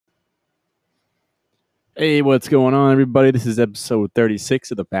Hey, what's going on, everybody? This is episode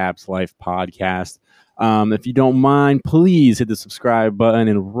 36 of the Babs Life podcast. If you don't mind, please hit the subscribe button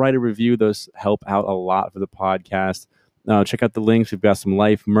and write a review. Those help out a lot for the podcast. Check out the links. We've got some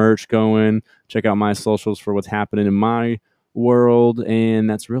life merch going. Check out my socials for what's happening in my world. And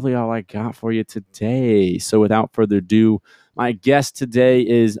that's really all I got for you today. So without further ado, my guest today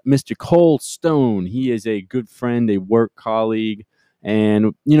is Mr. Cole Stone. He is a good friend, a work colleague.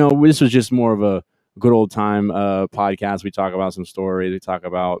 And, this was just more of a good old time podcast. We talk about some stories. We talk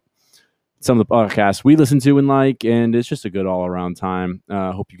about some of the podcasts we listen to and like, and it's just a good all around time.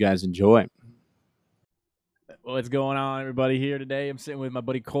 Hope you guys enjoy. Well, what's going on, everybody? Here today, I'm sitting with my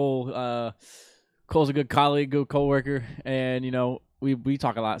buddy Cole. Cole's a good colleague, good coworker, and we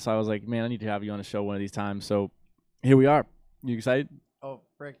talk a lot. So I was like, man, I need to have you on the show one of these times. So here we are. You excited? Oh,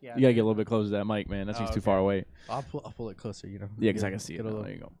 frick, yeah. You gotta get a little bit closer to that mic, man. That seems too far away. I'll pull it closer, Yeah, because I can see it. There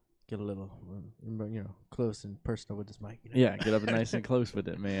you go. Get a little, close and personal with this mic. Yeah, get up nice and close with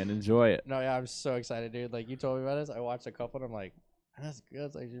it, man. Enjoy it. No, yeah, I'm so excited, dude. Like, you told me about this. I watched a couple, and I'm like, that's good.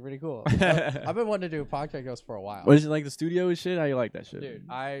 That's actually pretty cool. I've been wanting to do a podcast for a while. What is it like, the studio and shit? How you like that shit? Dude,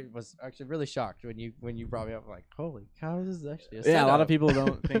 I was actually really shocked when you brought me up. Like, holy cow, this is actually a yeah. setup. A lot of people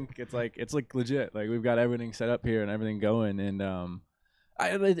don't think it's like legit. Like, we've got everything set up here and everything going, and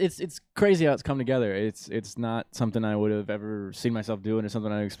it's crazy how it's come together. It's not something I would have ever seen myself doing or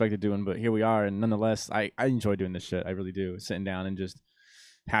something I expected doing, but here we are. And nonetheless, I enjoy doing this shit. I really do. Sitting down and just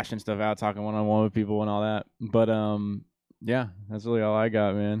hashing stuff out, talking one-on-one with people and all that. But yeah, that's really all I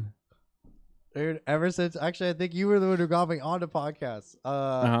got, man. Dude, ever since actually, I think you were the one who got me onto podcasts.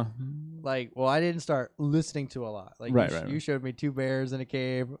 Like, well, I didn't start listening to a lot. Like, you showed me Two Bears in a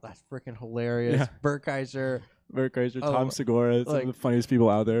Cave. That's freaking hilarious. Yeah. Bert Kaiser, Tom Segura, some of the funniest people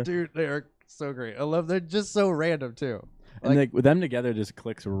out there. Dude, they are so great. They're just so random too. And like with them together, just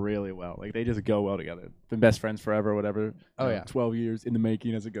clicks really well. Like, they just go well together. Been best friends forever, whatever. Oh yeah, 12 years in the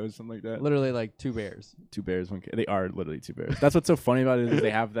making as it goes, something like that. Literally like Two Bears. Two Bears, one They are literally two bears. That's what's so funny about it is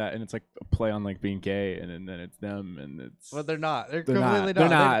they have that, and it's like a play on like being gay, and then it's them, and it's. But they're not. They're completely not. They're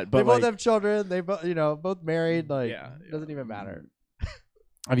not. They both have children. They both, both married. Like, it doesn't even matter.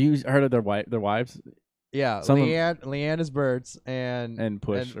 Have you heard of their wives? Yeah, Leanne is Bert's, and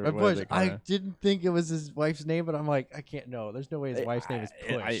Push. Push. I didn't think it was his wife's name, but I'm like, I can't know. There's no way his wife's name is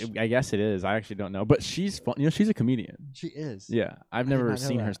Push. I guess it is. I actually don't know, but she's fun. She's a comedian. She is. Yeah, I've never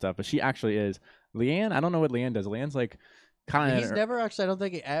seen her stuff, but she actually is. Leanne, I don't know what Leanne does. Leanne's like kind of. He's never actually. I don't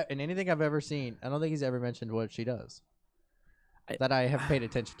think in anything I've ever seen. I don't think he's ever mentioned what she does. That I have paid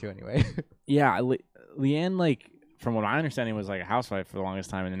attention to anyway. Yeah, Leanne, like from what I understanding, was like a housewife for the longest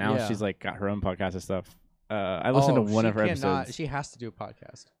time, and now she's like got her own podcast and stuff. I listened to one of her episodes. She has to do a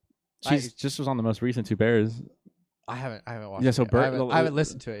podcast. She just was on the most recent Two Bears. I haven't watched. Yeah, so it. I haven't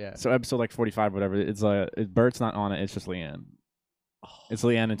listened to it yet. So episode like 45, whatever. It's Bert's not on it. It's just Leanne. It's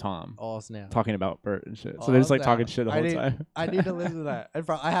Leanne and Tom. Oh snap! Talking about Bert and shit. So they're just like talking shit the whole time. I need to listen to that.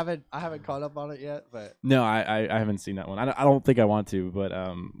 I haven't caught up on it yet, but no, I haven't seen that one. I don't think I want to, but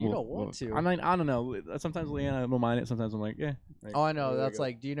you don't want to. I mean, I don't know. Sometimes Leanne, I don't mind it. Sometimes I'm like, yeah. Like, I know. That's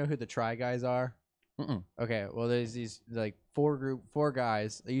like, do you know who the Try Guys are? Okay, well, there's these like four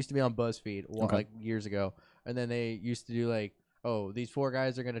guys. They used to be on BuzzFeed like years ago, and then they used to do like, oh, these four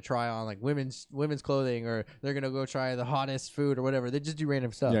guys are gonna try on like women's clothing, or they're gonna go try the hottest food or whatever. They just do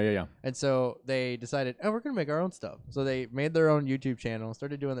random stuff. Yeah. And so they decided, oh, we're gonna make our own stuff. So they made their own YouTube channel,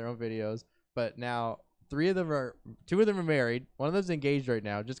 started doing their own videos. But now two of them are married. One of them's engaged right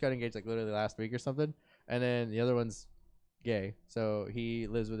now. Just got engaged like literally last week or something. And then the other one's gay, so he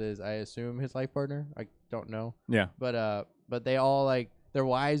lives with I assume his life partner. I don't know. Yeah. But they all like their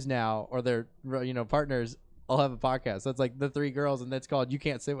wives now, or their partners all have a podcast. So it's like the three girls, and that's called "You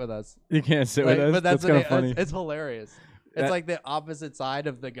Can't Sit With Us." You can't sit with us. But that's kind of funny. It's hilarious. It's like the opposite side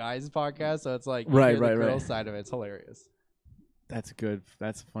of the guys' podcast. So it's like the girls' side of it. It's hilarious. That's good.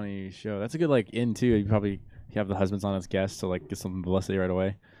 That's a funny show. That's a good like in too. You probably have the husbands on as guests to like get some publicity right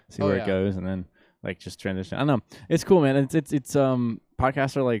away, see where it goes, and then. Like just transition. I don't know. It's cool, man. It's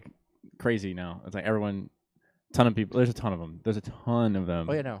podcasts are like crazy now. It's like ton of people. There's a ton of them.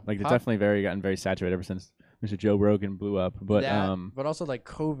 Oh yeah, no. Like they're definitely gotten very saturated ever since Mr. Joe Rogan blew up. But but also like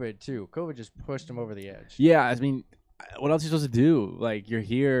COVID too. COVID just pushed him over the edge. Yeah, I mean, what else are you supposed to do? Like you're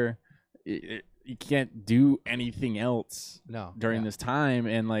here, you can't do anything else. During this time,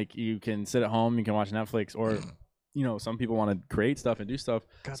 and like you can sit at home, you can watch Netflix or. Some people want to create stuff and do stuff.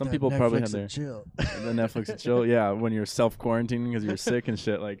 Some people Netflix probably have their chill. The Netflix and chill. Yeah, when you're self-quarantining because you're sick and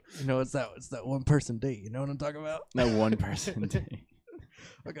shit. Like it's that one person date. You know what I'm talking about? That one person date.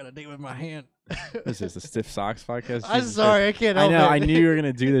 I got a date with my hand. This is the Stiff Socks podcast. I'm Jesus sorry, Christ. I can't help I know. it. I knew you were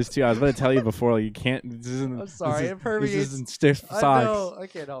gonna do this too. I was about to tell you before. Like, you can't. This isn't. I'm sorry. This isn't Stiff Socks. I know. I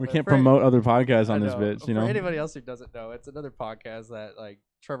can't help We it. can't For- promote other podcasts on I this know. bitch. You know. For anybody else who doesn't know, it's another podcast that like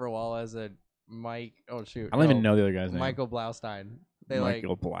Trevor Wallace and Mike. Oh shoot, I don't even know the other guy's name. Michael Blaustein. They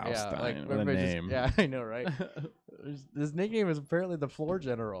Michael like, Blaustein. Yeah, like, what a name. Yeah, I know, right? His nickname is apparently the Floor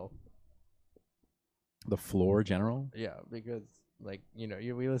General. The Floor General. Yeah, because like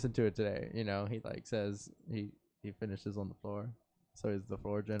we listened to it today. He like says he finishes on the floor, so he's the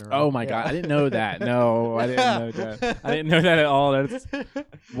Floor General. Oh my god, I didn't know that. No, I didn't know that. I didn't know that at all. That's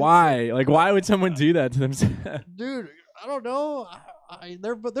why. Like, why would someone do that to themselves? Dude, I don't know.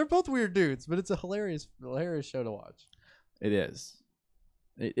 They're both weird dudes, but it's a hilarious show to watch. It is.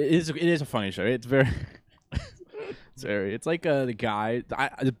 It is a funny show. It's very. It's like the guy.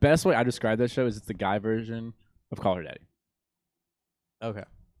 The best way I describe that show is it's the guy version of Call Her Daddy. Okay.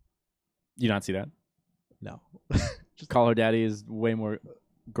 You not see that? No. Just Call Her Daddy is way more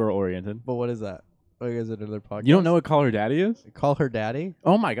girl oriented. But what is that? Like, is it another podcast? You don't know what Call Her Daddy is? Call Her Daddy?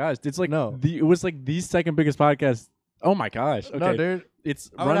 Oh my gosh! It's like it was like the second biggest podcast. Oh my gosh! Okay. No, dude.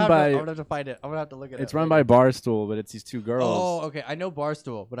 It's I'm run by. I'm gonna have to find it. I'm gonna have to look at it. It's run by Barstool, but it's these two girls. Oh, okay. I know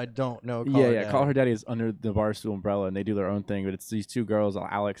Barstool, but I don't know. Call Her Daddy is under the Barstool umbrella, and they do their own thing. But it's these two girls,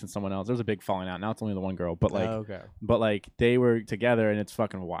 Alex and someone else. There was a big falling out. Now it's only the one girl, but like, they were together, and it's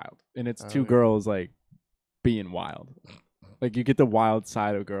fucking wild. And it's two girls like being wild. Like, you get the wild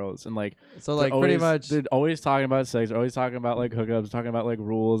side of girls, and like, so like pretty much they're always talking about sex, they're always talking about like hookups, talking about like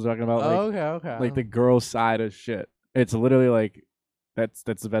rules, talking about like like the girl side of shit. It's literally like. That's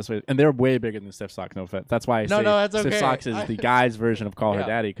the best way, and they're way bigger than Stiff Socks. No offense. That's why I say that's okay. Stiff Socks is the guys' version of Call Her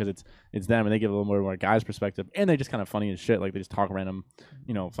Daddy, because it's them, and they give a little more guys' perspective, and they're just kind of funny as shit. Like, they just talk random,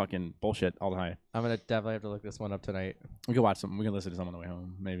 fucking bullshit all the time. I'm gonna definitely have to look this one up tonight. We can watch some. We can listen to some on the way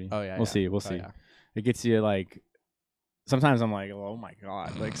home, maybe. Oh yeah, we'll see. We'll see. Yeah. It gets you like. Sometimes I'm like, oh my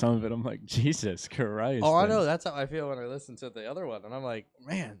god, like some of it, I'm like, Jesus Christ. Oh, I know. That's how I feel when I listen to the other one, and I'm like,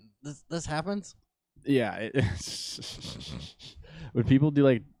 man, this happens. Yeah. Would people do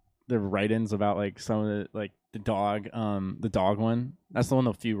like the write-ins about like some of the like the dog one? That's the one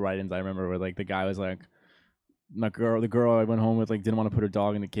of the few write-ins I remember where like the guy was like, the girl I went home with like didn't want to put her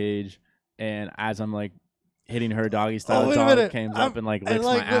dog in the cage, and as I'm like hitting her doggy style, the dog came up and like licks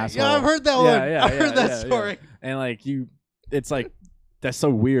my asshole. Yeah, I've heard that one. I've heard that story. Yeah. And like it's like that's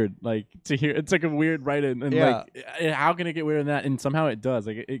so weird. Like to hear, it's like a weird write-in, and like how can it get weirder than that? And somehow it does.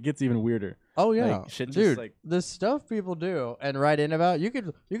 Like it gets even weirder. Oh yeah, like, shit dude. just, like, the stuff people do and write in about, you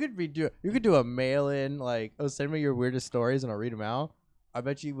could do a mail in like, oh, send me your weirdest stories and I'll read them out. I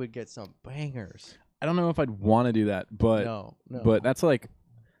bet you would get some bangers. I don't know if I'd want to do that, but no. But that's like,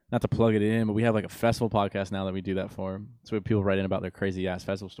 not to plug it in, but we have like a festival podcast now that we do that for. So we have people write in about their crazy ass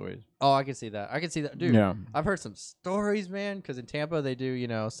festival stories. Oh, I can see that, dude. Yeah. I've heard some stories, man. Because in Tampa they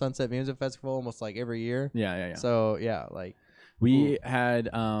do, Sunset Music Festival almost like every year. Yeah. So yeah, like we had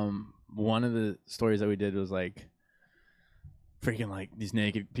one of the stories that we did was like freaking like these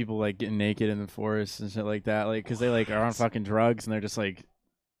naked people like getting naked in the forest and shit like that, like because they like are on fucking drugs and they're just like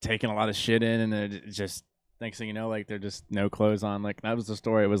taking a lot of shit in, and they're just. Next thing you know, like they're just no clothes on. Like that was the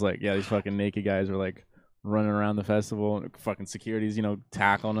story. It was like, yeah, these fucking naked guys were like running around the festival, and fucking securities,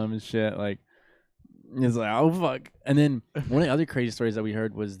 tackling them and shit. Like it's like, oh fuck. And then one of the other crazy stories that we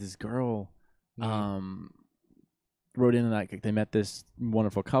heard was this girl, wrote in and like they met this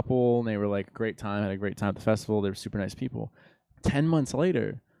wonderful couple, and they were like had a great time at the festival. They were super nice people. 10 months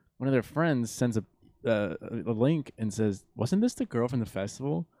later, one of their friends sends a link and says, "Wasn't this the girl from the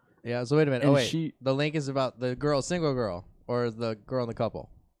festival?" Yeah, so wait a minute. And the link is about the single girl, or the girl in the couple?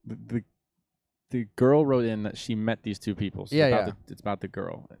 The girl wrote in that she met these two people. So it's about the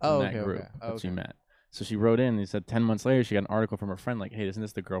girl in that group that she met. So she wrote in and he said 10 months later she got an article from her friend like, hey, isn't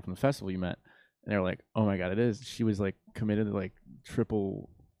this the girl from the festival you met? And they're like, oh my god, it is. She was like committed to like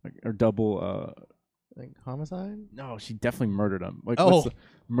triple or double like homicide? No, she definitely murdered him. Like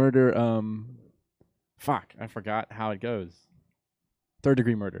murder fuck, I forgot how it goes.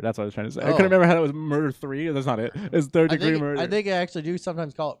 Third-degree murder. That's what I was trying to say. I couldn't remember how it was murder 3. That's not it. It's third-degree murder. I think I actually do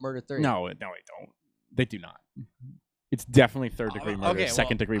sometimes call it murder 3. No, they don't. They do not. It's definitely third-degree murder,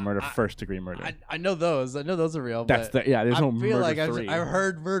 second-degree murder, first-degree murder. I know those. I know those are real. There's no murder 3. I've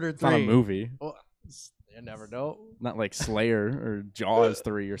heard murder 3. It's not a movie. Well, you never know. Not like Slayer or Jaws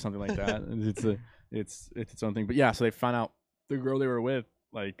 3 or something like that. It's its own thing. But yeah, so they found out the girl they were with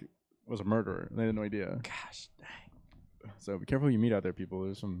like was a murderer. They had no idea. Gosh, dang. So be careful who you meet out there, people.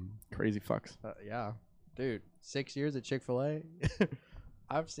 There's some crazy fucks. Yeah, dude. 6 years at Chick-fil-A.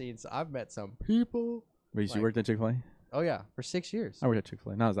 I've met some people. Wait, so you worked at Chick-fil-A? Oh yeah, for 6 years. I worked at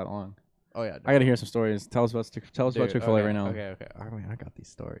Chick-fil-A. Not that long. Oh yeah. I got to hear some stories. Tell us about about Chick-fil-A okay, right now. Okay. I got these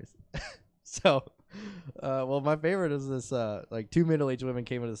stories. So, well, my favorite is this. Like 2 middle-aged women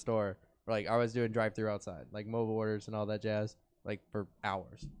came into the store. Like I was doing drive-through outside, like mobile orders and all that jazz, like for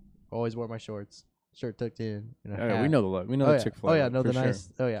hours. Always wore my shorts, shirt tucked in. We know the look. We know the Chick-fil-A. Oh yeah, look, no, for the nice.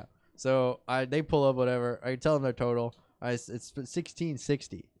 sure. Oh yeah. So they pull up whatever. I tell them their total. It's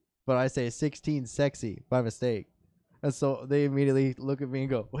 1660, but I say 16 sexy by mistake, and so they immediately look at me and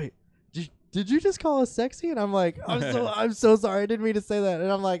go, "Wait, did you just call us sexy?" And I'm like, I'm so sorry, I didn't mean to say that.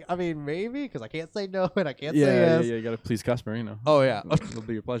 And I'm like, I mean, maybe because I can't say no and I can't say yes. Yeah. You got to please customer, Oh yeah, it'll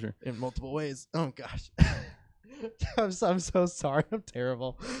be your pleasure in multiple ways. Oh gosh, I'm so sorry. I'm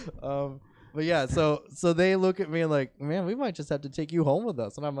terrible. But yeah, so they look at me and like, man, we might just have to take you home with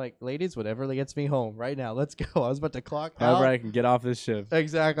us. And I'm like, ladies, whatever gets me home right now. Let's go. I was about to clock out. However I can get off this shift.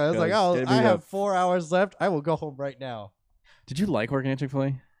 Exactly. I was like, oh, I have 4 hours left. I will go home right now. Did you like working at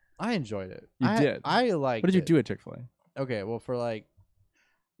Chick-fil-A? I enjoyed it. You did? I liked it. What did you do at Chick-fil-A? Okay, well, for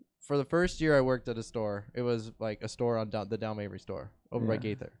the first year I worked at a store, it was like a store on the Down Mabry store over by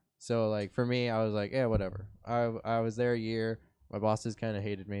Gaither. So like for me, I was like, yeah, whatever. I was there a year. My bosses kind of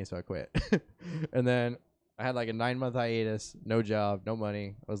hated me, so I quit. And then I had like a 9-month hiatus, no job, no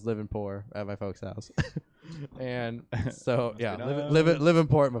money. I was living poor at my folks' house. And so yeah, living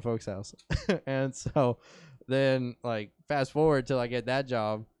poor at my folks' house. And so then like fast forward till I get that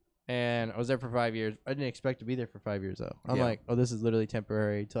job. And I was there for 5 years. I didn't expect to be there for 5 years though. I'm like, oh, this is literally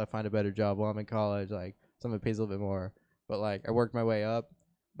temporary till I find a better job while I'm in college. Like something pays a little bit more. But like I worked my way up.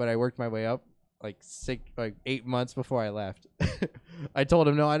 Like 8 months before I left. I told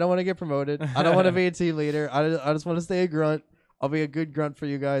him, no, I don't want to get promoted. I don't want to be a team leader. I just want to stay a grunt. I'll be a good grunt for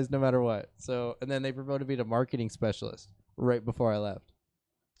you guys no matter what. So, and then they promoted me to marketing specialist right before I left.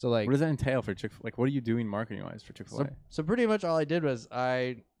 So like, what does that entail for Chick-fil-A? Like, what are you doing marketing wise for Chick-fil-A? So pretty much all I did was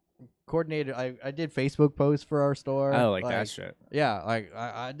I coordinated. I did Facebook posts for our store. I like that shit. Yeah, like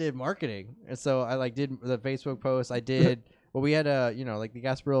I did marketing, and so I like did the Facebook posts. I did. Well, we had like the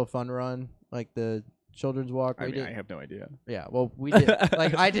Gasparilla Fun Run, like the children's walk. I have no idea. Yeah, well, we did.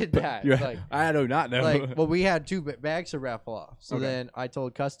 Like I did that. Like I do not know. Like, well, we had 2 bags to raffle off. So then I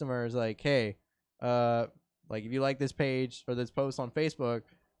told customers like, hey, like if you like this page or this post on Facebook,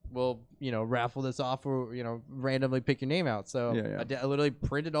 we'll raffle this off or randomly pick your name out. So I literally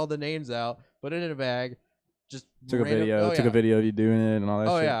printed all the names out, put it in a bag. Just took a video of you doing it and all that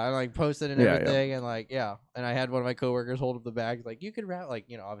shit. Oh yeah, I like posted and everything and like and I had one of my coworkers hold up the bag like you could wrap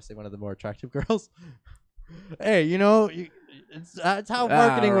obviously one of the more attractive girls. Hey, that's how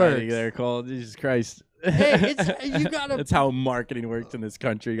marketing works. There, Cole. Jesus Christ. Hey, you gotta. That's how marketing works in this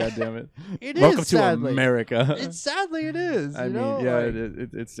country. God damn it! Welcome to America. Sadly it is. I mean,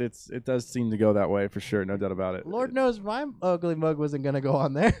 it does seem to go that way for sure. No doubt about it. Lord knows my ugly mug wasn't gonna go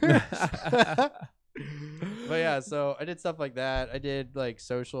on there. But yeah, so I did stuff like that. I did like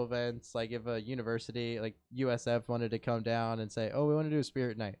social events, like if a university like USF wanted to come down and say, "Oh, we want to do a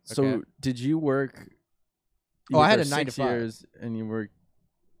spirit night." Okay. So did you work? I had a 9 to 5 years, and you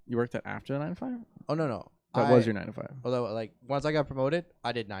worked that after the 9 to 5. Oh no, that was your 9 to 5. Although like once I got promoted,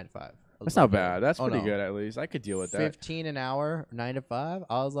 I did 9 to 5. That's not bad. That's pretty good at least. I could deal with that. 15 an hour, 9 to 5.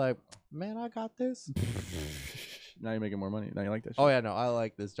 I was like, man, I got this. Now you're making more money. Now you like this. Oh yeah, no, I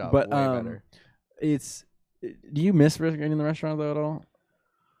like this job but, way better. Do you miss working in the restaurant though at all?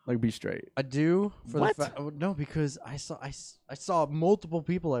 Like, be straight. I do. No, because I saw multiple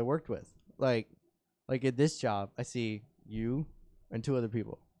people I worked with. Like at this job, I see you and 2 other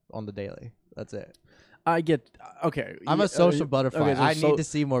people on the daily. That's it. I get okay. I'm a social butterfly. Okay, so I need to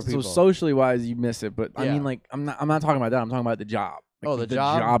see more people. So socially wise, you miss it, but I mean, like, I'm not talking about that. I'm talking about the job. Like, the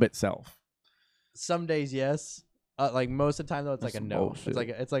job itself. Some days, yes. Like most of the time, though, it's like a no. Bullshit.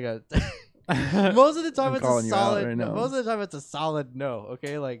 It's like a. Most of the time, it's a solid. Right no. Most of the time, it's a solid no.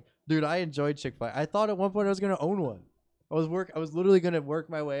 Okay, like, dude, I enjoyed Chick-fil-A. I thought at one point I was gonna own one. I was literally gonna work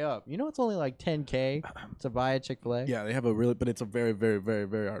my way up. It's only like $10K to buy a Chick-fil-A. Yeah, they have but it's a very, very, very,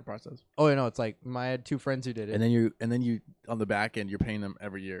 very hard process. Oh, it's like I had 2 friends who did it. And then you on the back end, you're paying them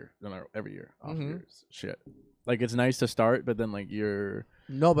every year off your shit. Like, it's nice to start, but then like you're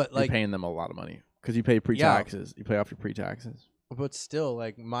paying them a lot of money because you pay pre-taxes. You pay off your pre-taxes. But still,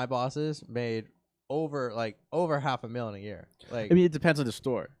 like, my bosses made over $500,000 a year. Like, I mean, it depends on the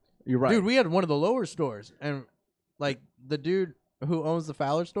store. You're right, dude. We had one of the lower stores, and like the dude who owns the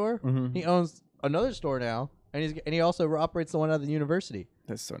Fowler store, he owns another store now, and he also operates the one at the university.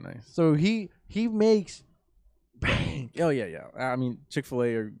 That's so nice. So he makes bank. Oh yeah. I mean,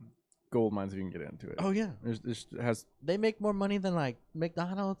 Chick-fil-A are gold mines if you can get into it. Oh yeah, They make more money than like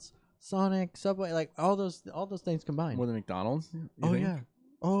McDonald's, Sonic, Subway, like all those things combined. More than McDonald's? Oh yeah.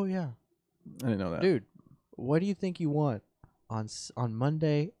 Oh yeah. I didn't know that. Dude, what do you think you want on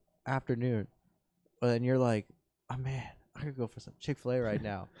Monday afternoon? And you're like, oh man, I could go for some Chick-fil-A right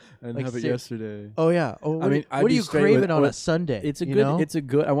now. I didn't like, have it yesterday. Oh yeah. Oh, I mean, what are you craving on a Sunday? It's a you good. know? It's a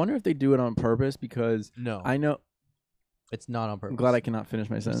good. I wonder if they do it on purpose because No, I know. it's not on purpose. I'm glad I cannot finish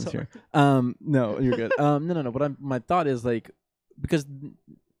my sentence sorry. here. No, you're good. No. But my thought is like, because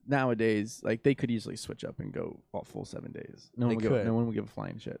nowadays, like they could easily switch up and go all full 7 days. No one would give a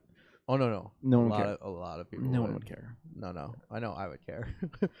flying shit. Oh no. No one would care. A lot of people. No one would care. No. I know I would care,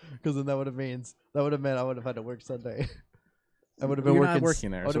 because then that would have meant I would have had to work Sunday. I would have been You're not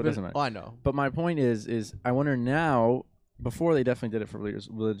working there, so it doesn't matter. Oh, I know. But my point is I wonder now. Before they definitely did it for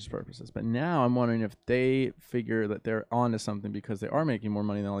religious purposes, but now I'm wondering if they figure that they're onto something because they are making more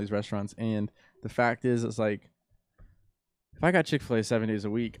money than all these restaurants. And the fact is, it's like if I got Chick-fil-A 7 days a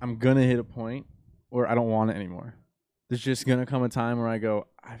week, I'm gonna hit a point where I don't want it anymore. There's just gonna come a time where I go,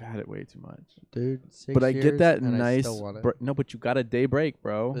 I've had it way too much, dude. But I get that and nice. I still want it. No, but you got a day break,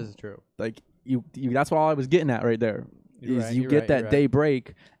 bro. This is true. Like you. That's all I was getting at right there. You're is right, you you're get right, that you're day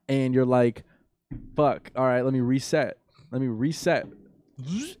break, and you're like, fuck. All right, let me reset.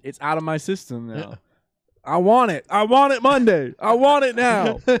 It's out of my system now. Yeah. I want it. I want it Monday. I want it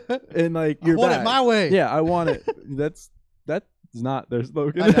now. And like you're I want back. it my way. Yeah, I want it. That's not their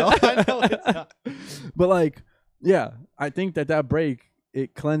slogan. I know it's not. But like, yeah, I think that break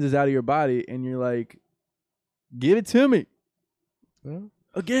it cleanses out of your body, and you're like, give it to me. Yeah.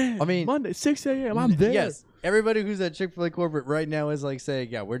 Again. I mean, Monday 6 a.m. I'm there. Yes, everybody who's at Chick-fil-A corporate right now is like saying,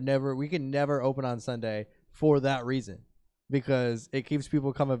 yeah, we can never open on Sunday for that reason, because it keeps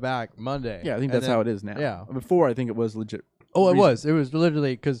people coming back Monday. Yeah, I think that's how it is now. Yeah. Before, I think it was legit. Oh, it was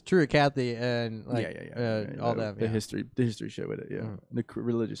literally because True Kathy and like all that. The history shit with it. Yeah, the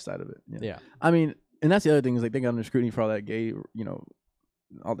religious side of it. Yeah. I mean, and that's the other thing is like they got under scrutiny for all that gay,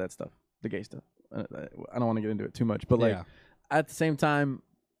 all that stuff, the gay stuff. I don't want to get into it too much, but like at the same time,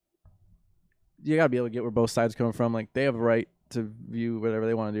 you gotta be able to get where both sides coming from. Like they have a right to view whatever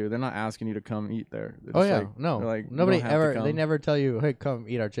they want to do. They're not asking you to come eat there. Nobody ever. They never tell you, hey, come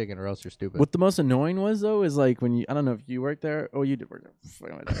eat our chicken, or else you're stupid. What the most annoying was though is like when I don't know if you worked there. Oh, you did work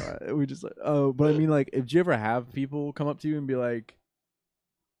there. We just but I mean like, if you ever have people come up to you and be like,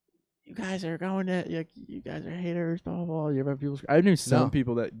 you guys are going to, you guys are haters, blah blah blah. You ever have people? I knew some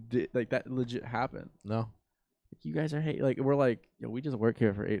people that did like that. Legit happened. No. You guys are hate. Like we're like, we just work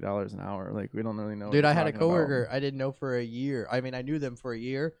here for $8 an hour. Like we don't really know. Dude, I had a coworker I didn't know for a year. I mean, I knew them for a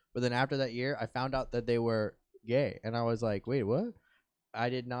year, but then after that year, I found out that they were gay, and I was like, wait, what? I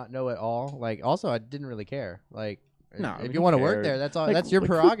did not know at all. Like, also, I didn't really care. Like, no, if you want to work there, that's all. Like, that's your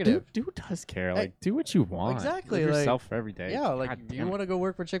prerogative. Who does care? Like, do what you want. Exactly. Live like, yourself for every day. Yeah. Like, you want to go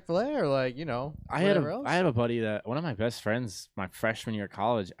work for Chick-fil-A or like, I had a buddy that one of my best friends, my freshman year of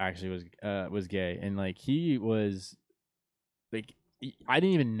college, actually was gay, and like he was. Like I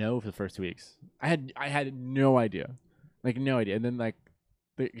didn't even know for the first 2 weeks. I had no idea, And then like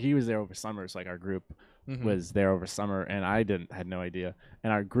he was there over summer. So like our group was there over summer, and I had no idea.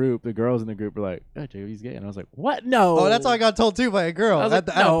 And our group, the girls in the group were like, "Oh, JV's gay," and I was like, "What? No!" Oh, that's all I got told too by a girl at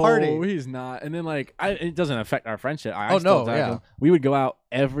a party. No, he's not. And then like it doesn't affect our friendship. We would go out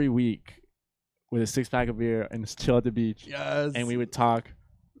every week with a 6-pack of beer and just chill at the beach. Yes, and we would talk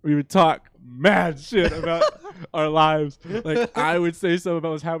mad shit about our lives. Like I would say something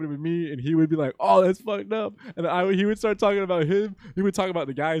about what's happening with me, and he would be like, "Oh, that's fucked up." And he would start talking about him. He would talk about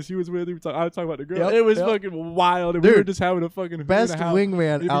the guys he was with. I would talk about the girl. It was fucking wild. And we were just having a fucking best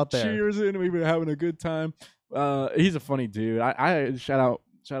wingman out there. Cheers in, and we were having a good time. He's a funny dude. I shout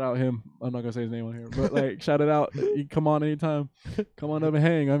out him. I'm not gonna say his name on here, but like shout it out. You come on anytime. Come on up and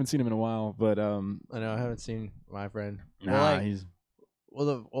hang. I haven't seen him in a while, but I know I haven't seen my friend. Nah, he's.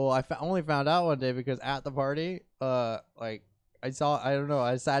 I only found out one day because at the party, like I don't know,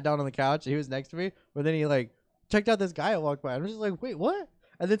 I sat down on the couch, he was next to me, but then he like checked out this guy I walked by. I was just like, wait, what?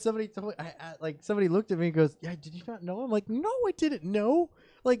 And then somebody told me, somebody looked at me and goes, yeah, did you not know him? Like, no, I didn't know.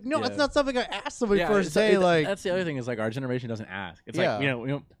 Like, no, that's not something I asked somebody first day. Like, that's the other thing is like our generation doesn't ask. It's like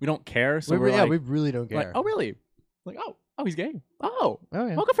we don't care. So we really don't care. Like, oh really? Like, oh, he's gay. Oh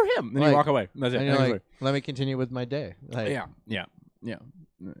yeah. Well, good for him. Then like, you walk away. That's it. And you're like, let me continue with my day. Like, yeah.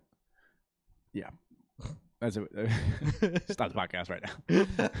 That's it. Stop the podcast right now. We're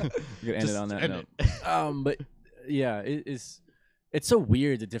gonna end it on that note. But yeah, it's so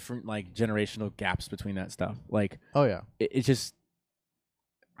weird the different like generational gaps between that stuff. Like, oh yeah, it's just.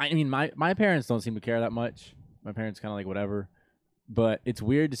 I mean, my parents don't seem to care that much. My parents kind of like whatever, but it's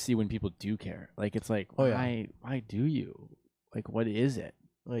weird to see when people do care. Like, it's like, why do you? Like, what is it?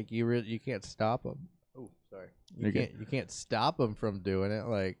 Like you can't stop them. Oh, sorry. You can't stop them from doing it.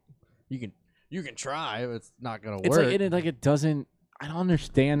 Like you can try, but it's not gonna It's work. like it doesn't. I don't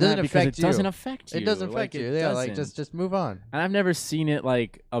understand Doesn't that because it affect you. doesn't affect you. It doesn't affect you. Yeah, like doesn't. just move on. And I've never seen it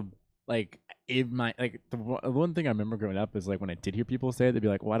like in my the one thing I remember growing up is like when I did hear people say it, they'd be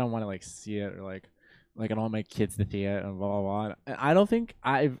like, "Well, I don't want to like see it," or like I don't want my kids to see it, and blah blah blah. And I don't think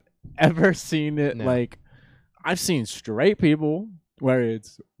I've ever seen it. No. Like I've seen straight people where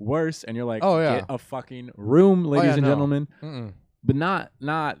it's worse, and you're like, Oh, yeah. get a fucking room, ladies and no. gentlemen. Mm-mm. But not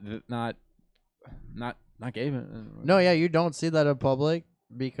gay men. No, yeah, you don't see that in public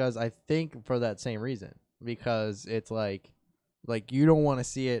because I think for that same reason. Because it's like you don't want to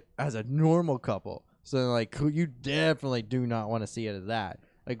see it as a normal couple. So like you definitely do not want to see it as that.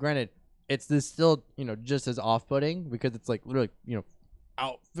 Like granted, it's this still, just as off-putting because it's like literally,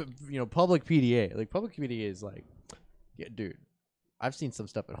 public PDA. Like public PDA is like, yeah, dude. I've seen some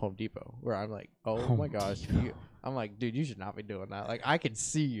stuff at Home Depot where I'm like, oh my gosh, I'm like, dude, you should not be doing that. Like, I can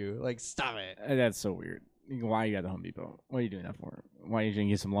see you. Like, stop it. That's so weird. Why are you at the Home Depot? What are you doing that for? Why are you trying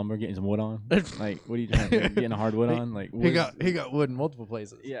to get some lumber, getting some wood on? Like, what are you trying to getting a hardwood on? Like, he got wood in multiple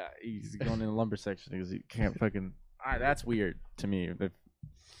places. Yeah, he's going in the lumber section because he can't fucking. That's weird to me.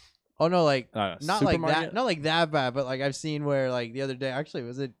 Oh no, like not like that, supermarket? not like that bad, but like I've seen where like the other day, actually,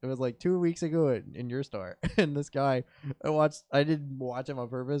 it was like 2 weeks ago in your store, and this guy, I didn't watch him on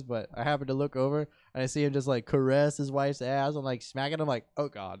purpose, but I happened to look over and I see him just like caress his wife's ass. I'm like smacking him, like, oh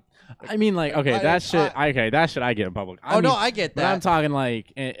god. I mean, like, okay, that shit I get in public. No, I get that. But I'm talking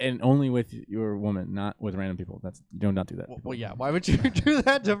like, and only with your woman, not with random people. You do not do that. Well, yeah. Why would you do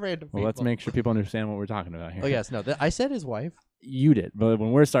that to random people? Well, let's make sure people understand what we're talking about here. Oh yes, no, I said his wife. You did, but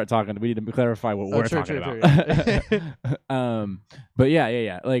when we start talking, we need to clarify what we're talking about. But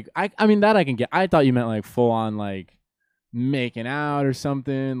yeah. Like I mean that I can get. I thought you meant like full on like making out or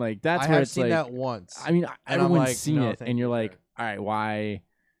something. Like that's where it's like. I have seen that once. I mean, everyone's like, seen no, it, and you're like, all right,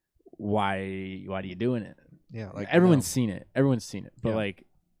 why are you doing it? Yeah, like everyone's seen it. Everyone's seen it, but Yeah. like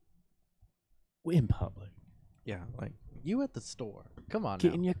in public, yeah, like you at the store. Come on, get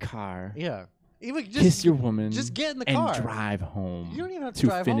now. in your car. Yeah. Even just Kiss your woman. Just get in the and car. drive home. You don't even have to to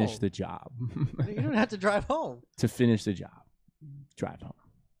drive finish home. the job. You don't have to drive home. To finish the job, drive home.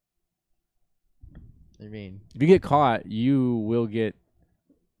 I mean, If you get caught, you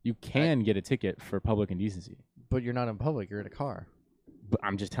can get a ticket for public indecency. but you're not in public. You're in a car. But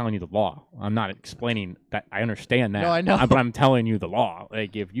I'm just telling you the law. I'm not explaining that. I understand that. No, I know. But I'm telling you the law.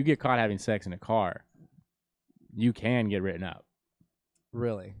 Like if you get caught having sex in a car, you can get written up.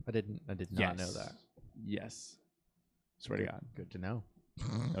 Really? I did not know that. Yes. Swear to God. Good to know.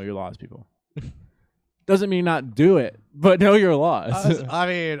 Know your laws, people. Doesn't mean not do it, but know your laws. I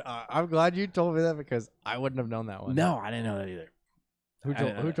mean, I'm glad you told me that because I wouldn't have known that one. No, I didn't know that either.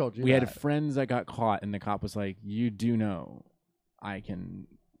 Who told you? We that? had friends that got caught, and the cop was like, "You do know, I can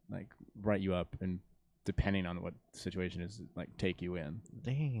like write you up, and depending on what the situation is, like take you in."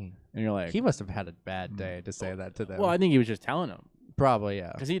 Dang. And you're like, He must have had a bad day to say that to them. "Well, I think he was just telling them Probably,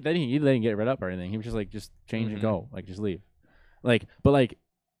 yeah. because he didn't get rid up or anything. He was just like, just change and Mhm. go, like just leave, like." But like,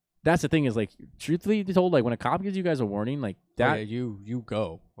 that's the thing is like, truthfully told, like when a cop gives you guys a warning, like that, Oh, yeah, you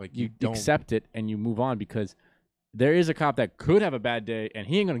go. Like you don't accept it and you move on because there is a cop that could have a bad day and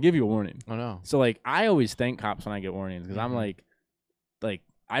he ain't gonna give you a warning. Oh no. So like I always thank cops when I get warnings because I'm Mhm. like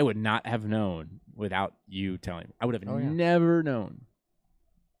I would not have known without you telling me. I would have Oh, yeah. never known.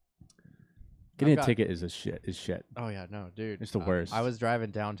 Getting I've a got- ticket is shit. Oh yeah, no, dude. It's the worst. I was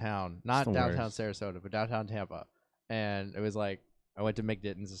driving downtown, not the downtown worst. Sarasota, but downtown Tampa, and it was like I went to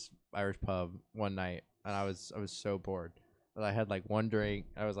McDitton's, this Irish pub, one night, and I was so bored. But I had like one drink.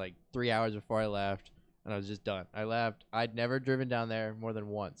 I was like 3 hours before I left, and I was just done. I left. I'd never driven down there more than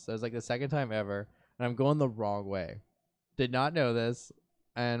once. So it was like the second time ever, and I'm going the wrong way. Did not know this.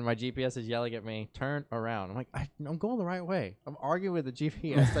 And my GPS is yelling at me, turn around. I'm like, I'm going the right way. I'm arguing with the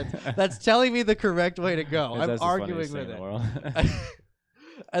GPS. That's telling me the correct way to go. I'm That's the arguing funniest with thing in it. the world.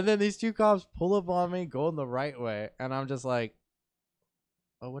 And then these two cops pull up on me, going the right way. And I'm just like,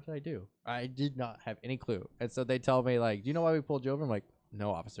 oh, what did I do? I did not have any clue. And so they tell me, like, do you know why we pulled you over? I'm like,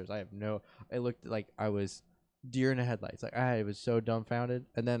 no, officers. I looked like I was deer in the headlights. Like, I was so dumbfounded.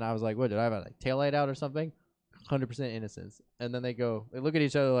 And then I was like, what, did I have a taillight out or something? 100% innocence. And then they look at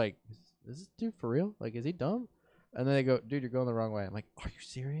each other like, is this dude for real? Like, is he dumb? And then they go, dude, you're going the wrong way. I'm like, are you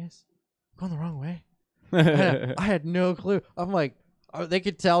serious? I'm going the wrong way? I had no clue. I'm like, they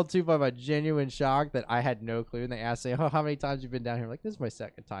could tell too by my genuine shock that I had no clue. And they asked me, how many times you've been down here? I'm like, this is my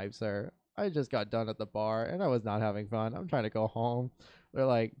second time, sir. I just got done at the bar and I was not having fun. I'm trying to go home. They're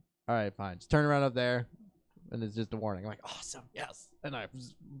like, all right, fine. Just turn around up there. And it's just a warning. I'm like, awesome. Yes. and I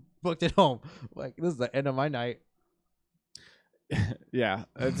booked it home. Like, this is the end of my night. Yeah,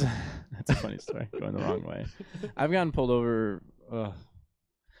 that's a funny story. Going the wrong way. I've gotten pulled over.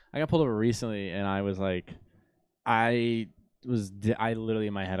 I got pulled over recently, and I was like, I literally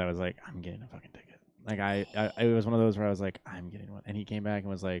in my head, I was like, I'm getting a fucking ticket. Like it was one of those where I was like, I'm getting one, and he came back and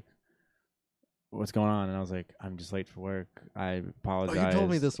was like, what's going on? And I was like, I'm just late for work. I apologize. Oh, you told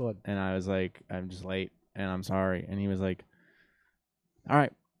me this one. And I was like, I'm just late, and I'm sorry. And he was like, all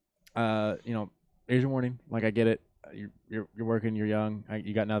right, here's your warning. Like, I get it. You're working. You're young.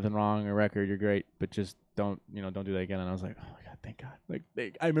 You got nothing wrong. Your record. You're great. But just don't do that again. And I was like, oh my god, thank God.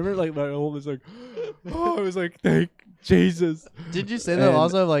 Like, I remember like my whole was like, oh, I was like, thank Jesus. Did you say that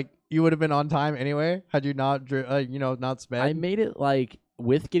also? Like, you would have been on time anyway had you not, not sped. I made it like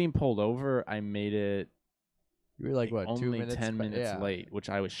with getting pulled over. I made it. You were like what, only 2 minutes? 10 minutes late, which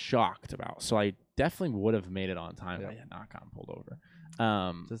I was shocked about. So I definitely would have made it on time if I had not gotten pulled over.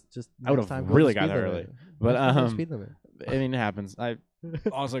 Just I would have really got there early, but speed limit. I mean, it happens. I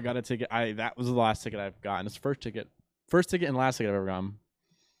also got a ticket. That was the last ticket I've gotten. It's first ticket and last ticket I've ever gotten.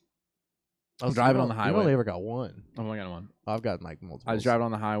 I was driving on the highway. You only ever got one. I've only got one. I've gotten like multiple. I was driving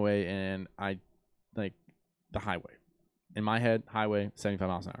on the highway, and the highway. In my head, highway 75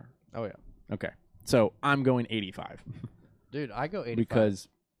 miles an hour. Oh yeah. Okay, so I'm going 85. Dude, I go 85 because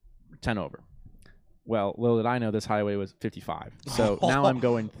 10 over. Well, little did I know this highway was 55. So now I'm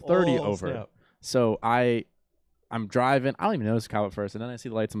going 30 over. Snap. So I'm driving. I don't even notice the cow at first, and then I see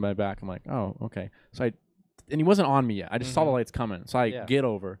the lights in my back. I'm like, oh, okay. So and he wasn't on me yet. I just saw the lights coming. So I get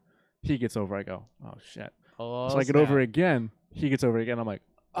over. He gets over. I go, oh shit. So I get over again. He gets over again. I'm like,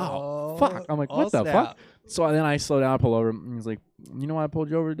 oh fuck. I'm like, what the fuck? So then I slow down, pull over, and he's like, you know why I pulled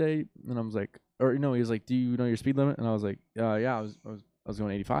you over today? And I was like, he was like, do you know your speed limit? And I was like, yeah, I was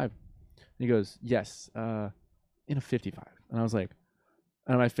going 85. And he goes, yes, in a 55. And I was like,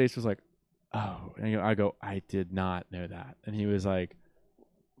 and my face was like, oh. And I go, I did not know that. And he was like,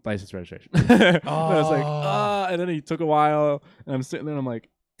 license registration. And I was like, and then he took a while, and I'm sitting there, and I'm like,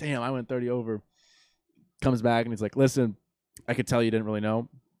 damn, I went 30 over. Comes back, and he's like, listen, I could tell you didn't really know,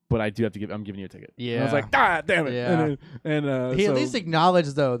 but I'm giving you a ticket. Yeah. And I was like, ah, damn it. Yeah. And he at least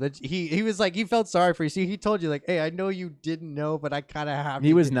acknowledged though that he was like, he felt sorry for you. See, he told you like, hey, I know you didn't know, but I kind of have.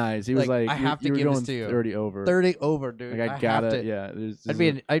 He was nice. He was like, I have to give this to you. 30 over. 30 over, dude. Like I got it. Yeah.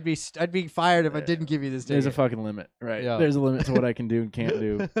 I'd be fired if I didn't give you this ticket. There's a fucking limit, right? Yeah. There's a limit to what I can do and can't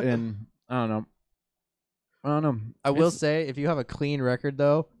do, and I don't know. I will say, if you have a clean record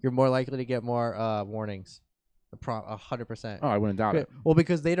though, you're more likely to get more warnings. 100%. Oh, I wouldn't doubt it. Well,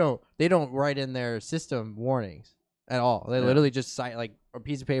 because they don't write in their system warnings at all. They literally just sign like a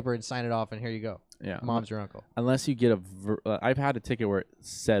piece of paper and sign it off, and here you go. Yeah, mom's your uncle. Unless you get I've had a ticket where it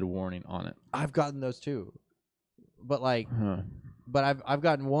said warning on it. I've gotten those too, but I've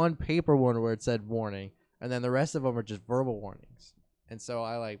gotten one paper one where it said warning, and then the rest of them are just verbal warnings. And so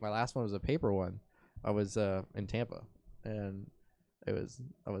my last one was a paper one. I was in Tampa, and I was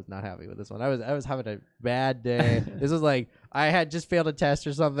not happy with this one. I was having a bad day. This was like I had just failed a test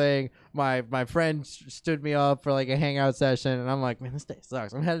or something. My friend stood me up for like a hangout session, and I'm like, man, this day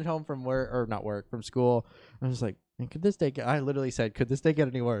sucks. I'm headed home from from school. I was like, man, I literally said, could this day get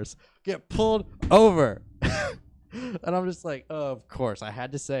any worse? Get pulled over. And I'm just like, oh, of course. I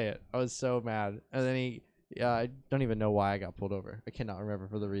had to say it. I was so mad. And then I don't even know why I got pulled over. I cannot remember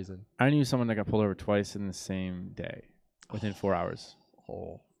for the reason. I knew someone that got pulled over twice in the same day. Within 4 hours.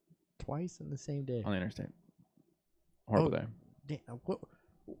 Oh, twice in the same day. On the interstate. Horrible day. Damn,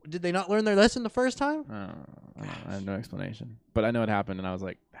 did they not learn their lesson the first time? I have no explanation. But I know it happened, and I was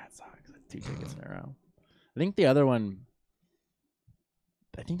like, that sucks. That's 2 tickets in a row. I think the other one,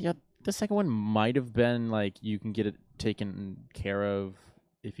 the second one might have been like you can get it taken care of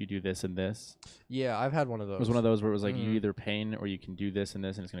if you do this and this. Yeah, I've had one of those. It was one of those where it was like you either pay or you can do this and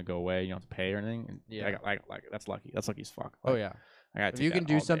this, and it's gonna go away. You don't have to pay or anything. And yeah, I got that's lucky. That's lucky as fuck. Oh yeah. If you can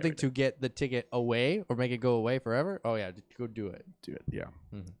do something to get the ticket away or make it go away forever, oh yeah, go do it. Do it. Yeah.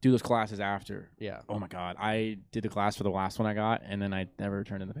 Do those classes after. Yeah. Oh my god, I did the class for the last one I got, and then I never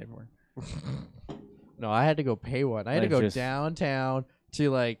returned in the paperwork. No, I had to go pay one. I had to go downtown to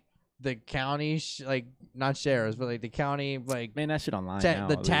like the county, not sheriffs, but like the county, like man, that shit online now.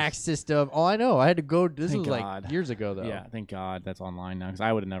 The tax system. Oh, I know. I had to go. This was like years ago, though. Yeah, thank God that's online now because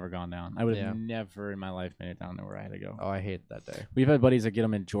I would have never gone down. I would have never in my life made it down there where I had to go. Oh, I hate that day. We've had buddies that get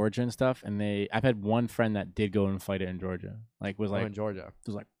them in Georgia and stuff, and I've had one friend that did go and fight it in Georgia. In Georgia.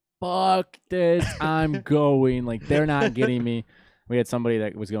 Was like, fuck this, I'm going. Like they're not getting me. We had somebody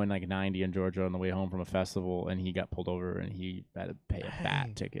that was going like 90 in Georgia on the way home from a festival, and he got pulled over, and he had to pay a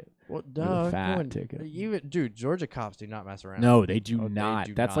fat ticket. Well, Ticket. Dude, Georgia cops do not mess around. No, they do Oh, not.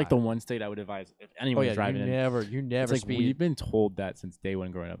 they do That's like the not. one state I would advise if anyone's driving. You never it's like speed. we've been told that since day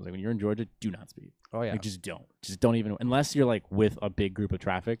one growing up. It's like when you're in Georgia, do not speed. Oh yeah, Like just don't even unless you're like with a big group of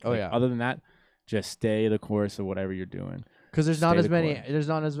traffic. Oh like, yeah. Other than that, just stay the course of whatever you're doing. Because there's not Stay as the many. course. There's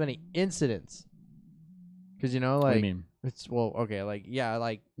not as many incidents. Because What do you like mean? it's okay, like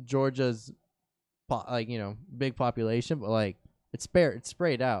like Georgia's, like big population, but like it's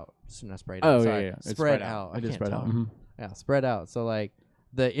sprayed out. It's not sprayed out. Oh sorry. yeah. It's Spread out. It is can't spread out. talk. Mhm. Yeah, spread out. So like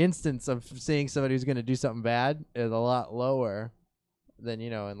the instance of seeing somebody who's gonna do something bad is a lot lower than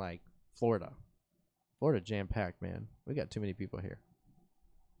in like Florida. Florida jam packed, man. We got too many people here.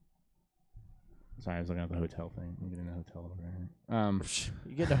 Sorry, I was looking at the hotel thing. I'm getting a hotel over here.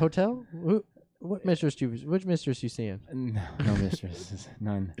 You get a hotel? What mistress which mistress you seeing? No mistresses.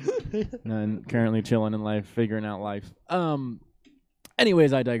 None. Currently chilling in life, figuring out life.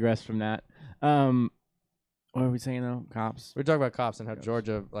 Anyways, I digress from that. What are we saying though? Cops. We're talking about cops and how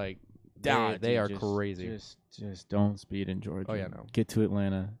Georgia, like, they are crazy. Just don't speed in Georgia. Oh yeah, no. Get to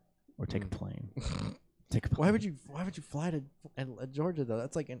Atlanta or take a plane. Take a plane. Why would you fly to Georgia though?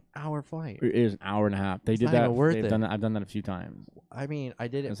 That's like an hour flight. It is an hour and a half. They It's did not that. even worth They've it. done that. I've done that a few times. I mean, I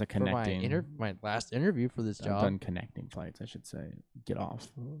did it It's like for connecting. my last interview for this I've job. done connecting flights, I should say. Get off.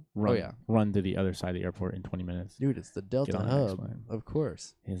 Oh Run, yeah, run to the other side of the airport in 20 minutes. dude, it's the Delta on the next hub, plane. of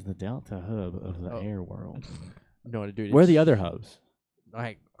course. Is the Delta hub of the air world. No, dude. Where are the other hubs?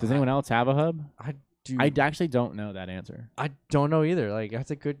 Does I anyone else have a hub? do. I actually don't know that answer. I don't know either. Like,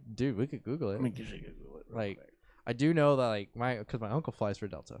 that's a good dude. We could Google it. I mean, you should Google it real Like, quick. I do know that because my uncle flies for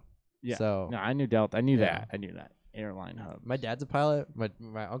Delta. Yeah. So No, I knew Delta. I knew Yeah. that. I knew that. Airline hub. my dad's a pilot.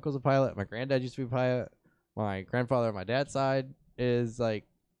 My uncle's a pilot. My granddad used to be a pilot. My grandfather on my dad's side is like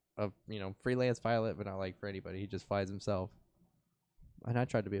a freelance pilot, but not like for anybody. He just flies himself. And I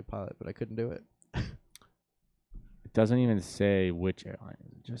tried to be a pilot, but I couldn't do it. It doesn't even say which airline.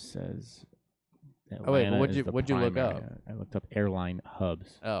 It just says. Oh, wait, but Atlanta what'd is the you look primary. up? I looked up airline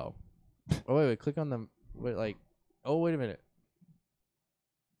hubs. Oh. Oh wait, click on them. Wait a minute.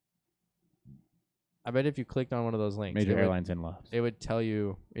 I bet if you clicked on one of those links, Major airlines and hubs. it would tell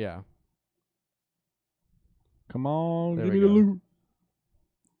you. Yeah. Come on, There give we me the go. loot.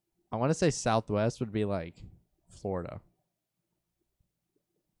 I want to say Southwest would be like Florida,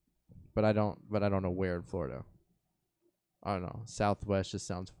 but I don't know where in Florida. I don't know. Southwest just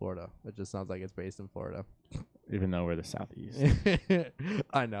sounds Florida. It just sounds like it's based in Florida. Even though we're the southeast.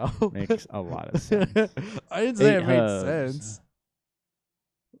 I know. Makes a lot of sense. I didn't say 8 it made hubs. sense.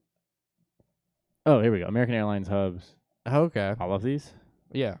 Oh, here we go. American Airlines hubs. Okay. All of these?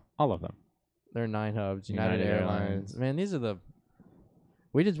 Yeah. All of them. There are 9 hubs. United United Airlines. Airlines. Man, these are the.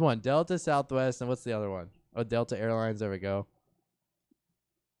 We just won Delta, Southwest, and what's the other one? Oh, Delta Airlines. There we go.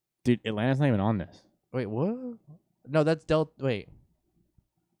 Dude, Atlanta's not even on this. Wait, what? No, that's Delta. Wait.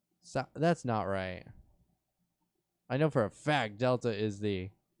 That's not right. I know for a fact Delta is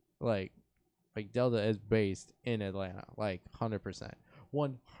like Delta is based in Atlanta, like 100%.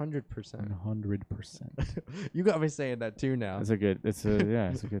 100%. 100%. You got me saying that too now. It's a good it's a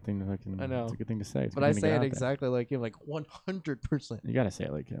good thing to fucking I know. It's a good thing to say. It's a But good I thing to say get it out there. exactly like him, like 100%. You gotta say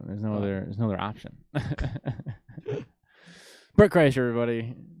it like him. There's no Oh. other option. Bert Kreischer,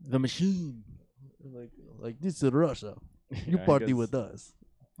 everybody. The machine. Like this is Russia. You Yeah, I party guess- with us.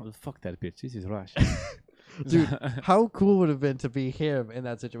 Well, fuck that bitch. This is Russia. Dude, how cool would it have been to be him in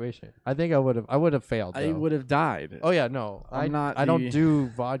that situation? I think I would have failed. I though. would have died. Oh yeah, no. I'm not I don't the- do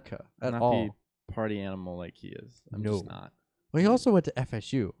vodka I'm at not all. the party animal like he is. I'm No. just not. Well, he also went to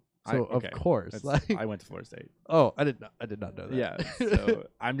FSU. So okay. of course. That's- Like I went to Florida State. Oh, I did not know that. Yeah. So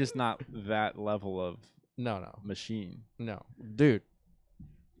I'm just not that level of no. machine. No. Dude.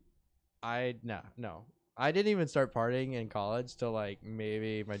 No. I didn't even start partying in college till like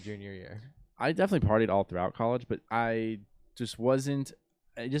maybe my junior year. I definitely partied all throughout college, but I just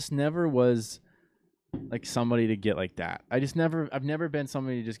never was like somebody to get like that. I've never been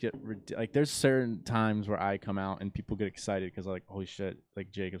somebody to just get like there's certain times where I come out and people get excited because like, holy shit,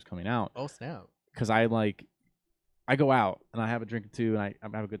 like Jacob's coming out. Oh snap. Because I go out and I have a drink or two and I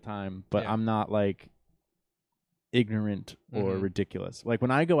have a good time, but Yeah. I'm not like ignorant or Mhm. ridiculous. Like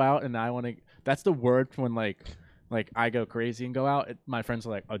when I go out and I want to, that's the word for when like I go crazy and go out. My friends are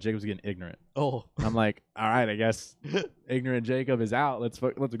like, "Oh, Jacob's getting ignorant." Oh. I'm like, "All right, I guess ignorant Jacob is out. Let's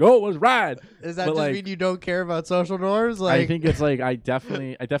go. Let's ride." Does that But, just like, mean you don't care about social norms? Like I think it's like I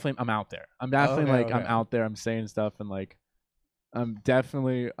definitely I'm out there. I'm definitely Okay, like I'm okay. out there. I'm saying stuff and like I'm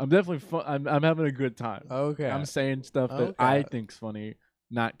definitely fun. I'm having a good time. Okay. I'm saying stuff that I think's funny,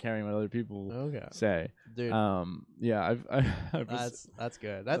 not caring what other people say. Dude. Yeah, That's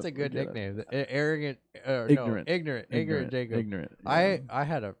good. That's a good nickname. Arrogant, ignorant, ignorant Jacob. ignorant. Yeah. I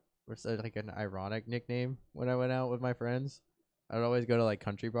had like an ironic nickname when I went out with my friends. I would always go to like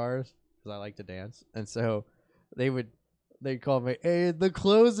country bars because I like to dance, and so they'd call me, "Hey, the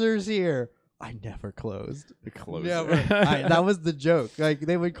closer's here." I never closed. The closer. Never. That was the joke. Like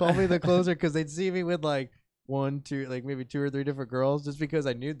they would call me the closer because they'd see me with like one, two, like maybe 2 or 3 different girls just because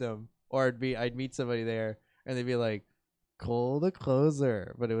I knew them, or I'd meet somebody there and they'd be like, "Cole the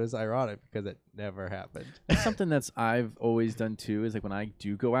closer," but it was ironic because it never happened. That's something I've always done too. Is like when I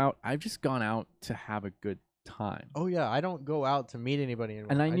do go out, I've just gone out to have a good time. Oh yeah, I don't go out to meet anybody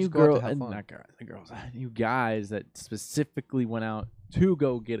anymore. And I knew girls, I knew guys that specifically went out to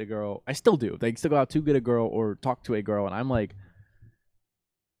go get a girl. I still do. They still go out to get a girl or talk to a girl, and I'm like,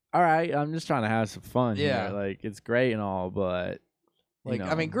 all right, I'm just trying to have some fun. Yeah, here. Like it's great and all, but like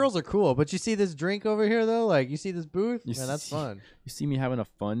I mean, girls are cool, but you see this drink over here though, like you see this booth, man, that's fun. You see me having a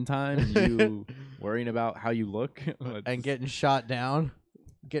fun time, and you worrying about how you look and getting shot down.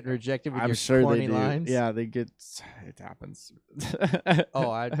 Getting rejected with I'm your sure corny they do. lines. Yeah, they get. It happens.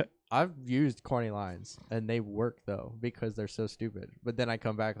 I've used corny lines and they work though because they're so stupid. But then I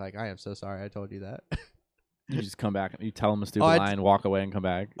come back like, I am so sorry I told you that. You just come back and you tell them a stupid line, walk away, and come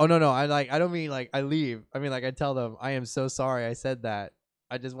back. Oh no, I don't mean like I leave. I mean like I tell them I am so sorry I said that.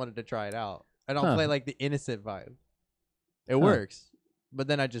 I just wanted to try it out. I don't play like the innocent vibe. It works, but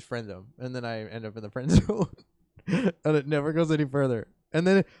then I just friend them and then I end up in the friend zone, and it never goes any further. And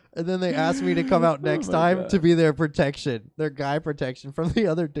then they asked me to come out next time to be their protection, their guy protection from the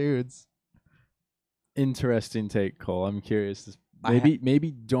other dudes. Interesting take, Cole. I'm curious.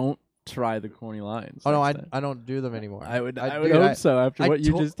 Maybe don't try the corny lines. Oh no, I don't do them anymore. I would hope so after what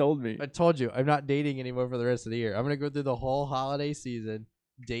you just told me. I told you I'm not dating anymore for the rest of the year. I'm gonna go through the whole holiday season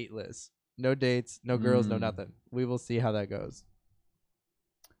dateless, no dates, no girls, no nothing. We will see how that goes.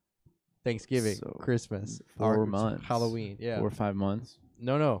 Thanksgiving, Christmas, 4 months, Halloween, 4 or 5 months.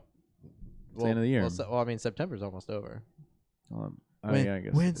 No. It's the end of the year. Well, I mean, September's almost over. I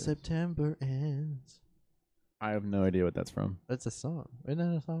guess when September ends. I have no idea what that's from. That's a song. Isn't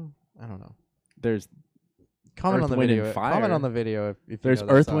that a song? I don't know. There's comment Earth, on the Wind, video. and Fire. Comment on the video if there's you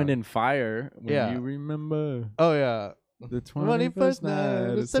know Earth, song. Wind, and Fire. When you remember. Oh yeah. The 21st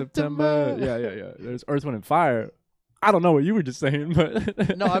night of September. Yeah. There's Earth, Wind, and Fire. I don't know what you were just saying,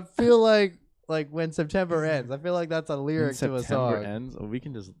 but no, I feel like when September ends. I feel like that's a lyric to a song. September ends. Oh, we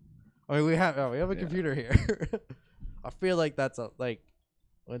can just. I mean, we have a computer here. I feel like that's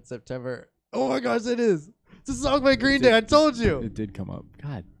when September. Oh my gosh, it is. It's a song by Green Day. I told you. It did come up.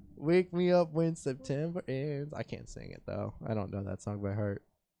 God. Wake me up when September ends. I can't sing it though. I don't know that song by heart.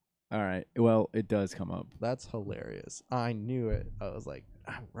 All right. Well, it does come up. That's hilarious. I knew it. I was like,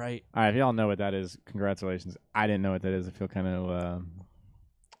 I'm right. All right. If y'all know what that is, congratulations. I didn't know what that is. I feel kind of.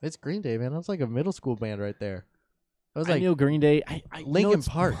 It's Green Day, man. That's like a middle school band right there. I knew Green Day. Linkin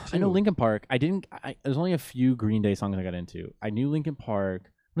Park. I know Linkin Park. There's only a few Green Day songs I got into. I knew Linkin Park.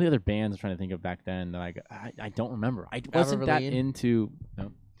 What are the other bands I'm trying to think of back then that I don't remember. I wasn't that into.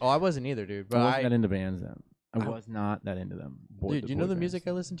 No. Oh, I wasn't either, dude. But I wasn't that into bands then. I was not that into them. Dude, you know the music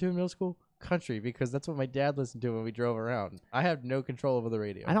I listened to in middle school? Country, because that's what my dad listened to when we drove around. I have no control over the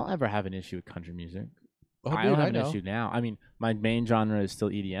radio. I don't ever have an issue with country music. Oh, I don't have an issue now. I mean, my main genre is still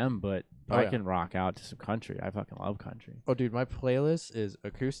EDM, but I can rock out to some country. I fucking love country. Oh, dude, my playlist is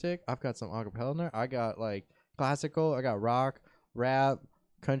acoustic. I've got some acapella in there. I got like classical. I got rock, rap,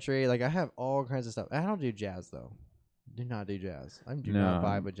 country. Like I have all kinds of stuff. I don't do jazz though. Do not do jazz. I do not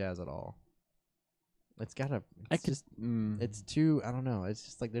vibe with jazz at all. It's gotta. It's too. I don't know. It's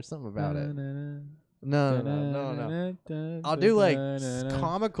just like there's something about it. No. I'll do like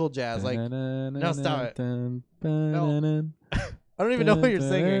comical jazz. Like no, stop it. No. I don't even know what you're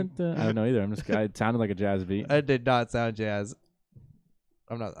singing. I don't know either. It sounded like a jazz beat. It did not sound jazz.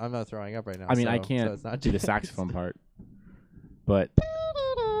 I'm not throwing up right now. I mean, I can't do the saxophone part, but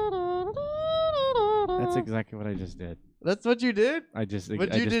that's exactly what I just did. That's what you did? I just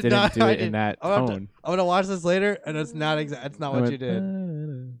didn't do it in that tone. I'm gonna watch this later, and it's not It's not what you did.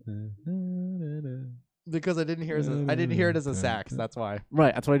 Because I didn't hear it as a sax. That's why.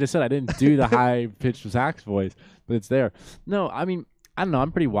 Right. That's what I just said. I didn't do the high pitched sax voice, but it's there. No, I mean, I don't know.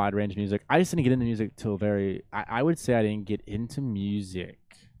 I'm pretty wide range music. I just didn't get into music till I would say I didn't get into music,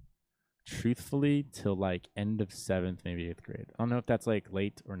 truthfully, till like end of 7th, maybe 8th grade. I don't know if that's like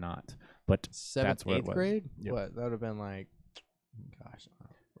late or not, but 7th, that's what 8th it was. grade? Yep. What? That would have been like, gosh,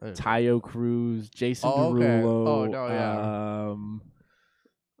 Tayo Cruz, Jason Oh, okay. Derulo. Oh, no, yeah.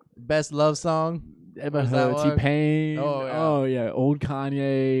 Best love song. Was that one? T-Pain. Oh, yeah. Oh yeah, old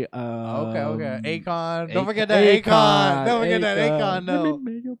Kanye. Okay. Akon. Don't forget that Akon. Don't forget that Akon. No.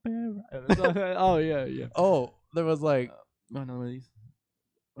 Oh yeah. Oh, there was like. One of these.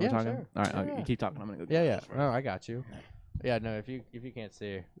 Yeah, talking? sure. All right, Yeah. you keep talking. I'm gonna go. Yeah. No, I got you. Yeah, no. If you can't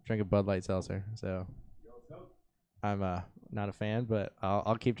see, drink a Bud Light seltzer. So I'm not a fan, but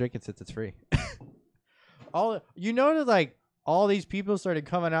I'll keep drinking since it's free. That like all these people started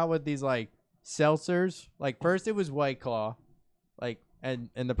coming out with these like seltzers. Like first it was White Claw, like and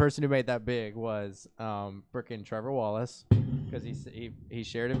the person who made that big was frickin' Trevor Wallace, because he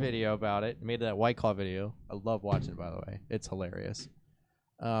shared a video about it. Made that White Claw video. I love watching it, by the way. It's hilarious.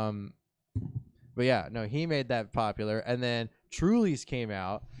 But yeah, no, he made that popular, and then Truly's came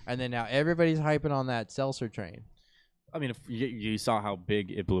out, and then now everybody's hyping on that seltzer train. I mean, if you saw how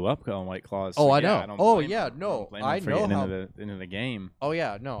big it blew up on White Claws. Oh, so I yeah, know. I know how. Into the game. Oh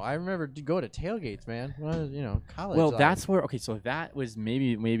yeah, no, I remember go to tailgates, man. Well, college. Well, that's where. Okay, so that was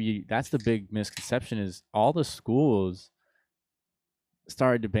maybe that's the big misconception is all the schools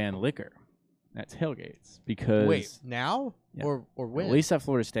started to ban liquor at tailgates because wait now yeah, or when? at least at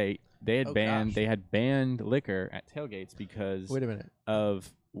Florida State they had gosh. they had banned liquor at tailgates because wait a minute of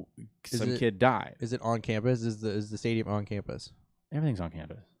some kid died. Is it on campus? Is the stadium on campus? Everything's on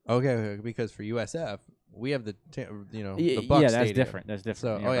campus. Okay, because for USF we have the the yeah, Bucks that's stadium. different. That's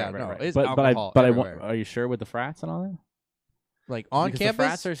different. So right. It's but alcohol I everywhere. are you sure with the frats and all that? Like on because campus, the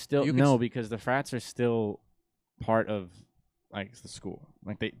frats are still because the frats are still part of like the school.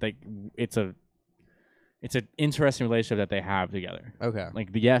 Like they it's an interesting relationship that they have together. Okay. Like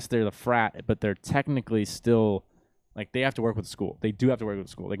yes, they're the frat, but they're technically still like they have to work with the school. They do have to work with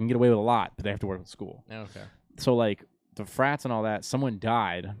the school. They can get away with a lot, but they have to work with the school. Okay. So like the frats and all that, someone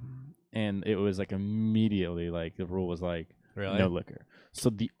died, and it was like immediately like the rule was like no liquor. So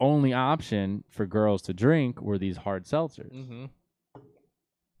the only option for girls to drink were these hard seltzers, and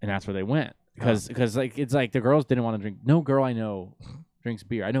that's where they went because like it's like the girls didn't want to drink. No girl I know drinks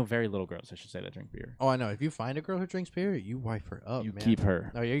beer. I know very little girls, I should say, that drink beer. Oh, I know. If you find a girl who drinks beer, you wife her up. You man. keep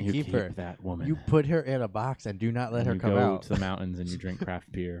her. No, you keep her. That woman. You put her in a box and do not let her come out. You out. go to the mountains and you drink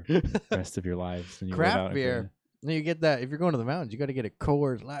craft beer the rest of your lives. And you craft beer. No, you get that. If you're going to the mountains, you got to get a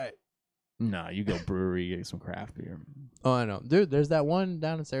Coors Light. No, you go brewery, get some craft beer. Oh, I know, dude. There's that one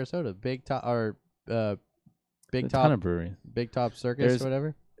down in Sarasota, Big Top or Big Top. Ton of breweries. Big Top Circus or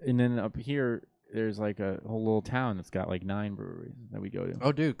whatever. And then up here, there's like a whole little town that's got like 9 breweries that we go to.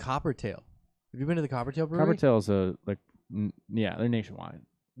 Oh, dude, Coppertail. Have you been to the Coppertail brewery? Coppertail's yeah, they're nationwide.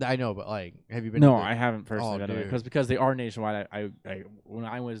 I know, but like, have you been? No, to I haven't personally been to it because they are nationwide. I when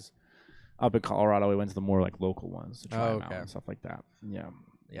I was up in Colorado, we went to the more like local ones to try them out and stuff like that.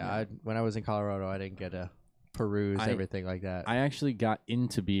 Yeah. When I was in Colorado, I didn't get to peruse everything like that. I actually got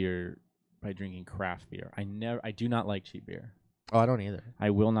into beer by drinking craft beer. I do not like cheap beer. Oh, I don't either. I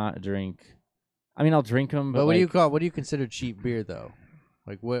will not drink. I mean, I'll drink them, but what do you consider cheap beer though?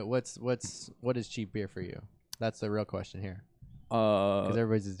 Like what is cheap beer for you? That's the real question here. Because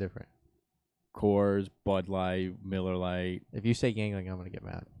everybody's is different. Coors, Bud Light, Miller Lite. If you say Yingling, I'm gonna get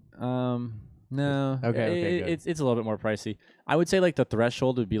mad. No. Okay. It's a little bit more pricey. I would say like the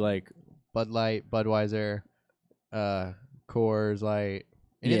threshold would be like Bud Light, Budweiser, Coors Light.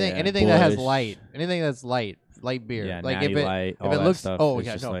 Anything that has light. Anything that's light beer. Yeah, like Natty Light, if it looks stuff,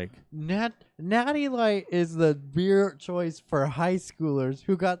 like Natty Light is the beer choice for high schoolers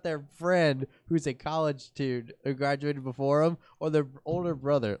who got their friend who's a college student who graduated before them, or their older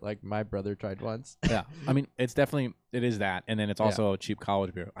brother. Like my brother tried once. Yeah, I mean it is that, and then it's also a cheap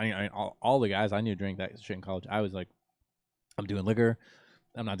college beer. I mean all the guys I knew drink that shit in college. I was like, I'm doing liquor.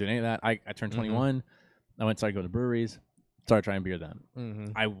 I'm not doing any of that. I turned 21. I went and started going to breweries. Started trying beer then.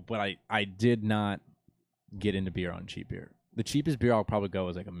 I did not get into beer on cheap beer. The cheapest beer I'll probably go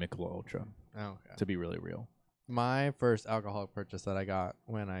is like a Michelob Ultra. Okay. To be really real. My first alcoholic purchase that I got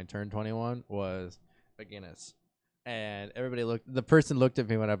when I turned 21 was a Guinness. And the person looked at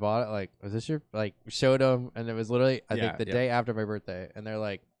me when I bought it like, was this your, like, showed them, and it was literally, I think the day after my birthday, and they're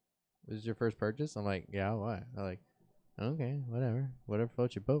like, this is your first purchase? I'm like, yeah, why? They're like, okay, whatever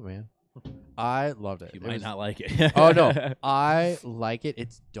floats your boat, man. I loved it. You might not like it. Oh no, I like it.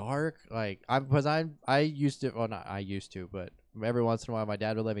 It's dark. Like I used to. Well, not I used to, but every once in a while, my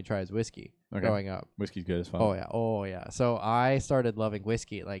dad would let me try his whiskey growing up. Whiskey's good as fuck. Oh yeah. So I started loving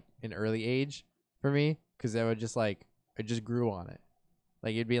whiskey like in early age for me, because I would just like it just grew on it.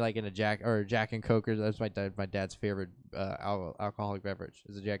 Like it'd be like in a Jack and Coke. That's my dad's favorite alcoholic beverage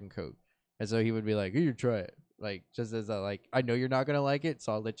is a Jack and Coke, and so he would be like, "You try it." like just as a like I know you're not gonna like it,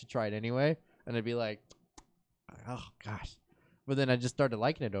 so I'll let you try it anyway. And I'd be like, oh gosh, but then I just started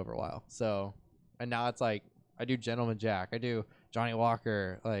liking it over a while. So, and now it's like I do Gentleman Jack, I do Johnny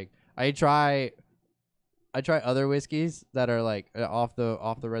Walker, like I try other whiskeys that are like off the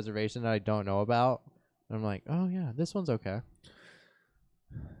reservation that I don't know about. And I'm like, oh yeah, this one's okay.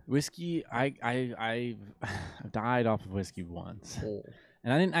 Whiskey, I've died off of whiskey once,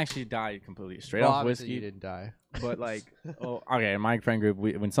 and I didn't actually die completely straight off whiskey. You didn't die, but like, okay. In my friend group,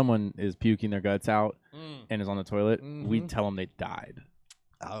 when someone is puking their guts out and is on the toilet, we tell them they died.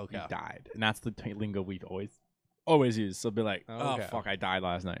 Oh, okay. You died, and that's the lingo we've always used. So be like, Okay. oh fuck, I died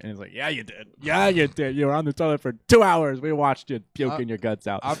last night, and it's like, yeah, you did. Yeah, you did. You were on the toilet for 2 hours. We watched you puking your guts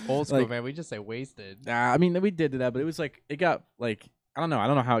out. I'm old school, Like, man. We just say wasted. I mean, we did do that, but it was like it got like. I don't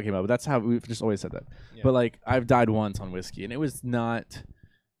know how it came up, but that's how we've just always said that. Yeah. But like I've died once on whiskey, and it was not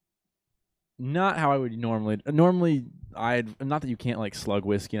how I would normally. Normally, not that you can't like slug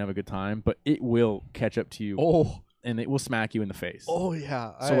whiskey and have a good time, but it will catch up to you, and it will smack you in the face. Oh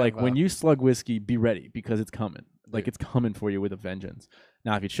yeah. So like when you slug whiskey, be ready because it's coming. Like it's coming for you with a vengeance.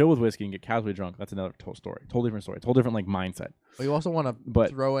 Now, if you chill with whiskey and get casually drunk, that's another story. Total different story. Total different like mindset. Well, you also want to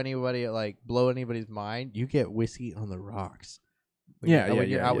throw anybody like blow anybody's mind. You get whiskey on the rocks. When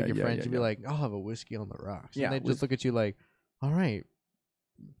you're out with your friends, you'd be like, I'll have a whiskey on the rocks. Yeah, and they just look at you like, all right,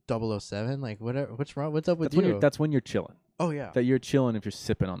 007, like whatever. What's wrong? What's up with you? That's when you're chilling. Oh yeah, that you're chilling if you're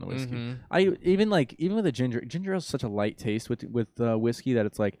sipping on the whiskey. I even with the ginger ale is such a light taste with whiskey that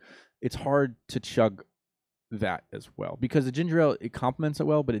it's like it's hard to chug that as well because the ginger ale it complements it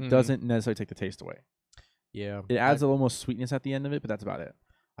well, but it doesn't necessarily take the taste away. Yeah, it adds a little more sweetness at the end of it, but that's about it.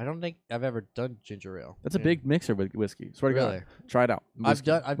 I don't think I've ever done ginger ale. That's a big mixer with whiskey. Swear to God, try it out.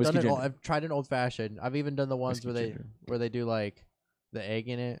 Whiskey. I've tried an old fashioned. I've even done the ones where they do like the egg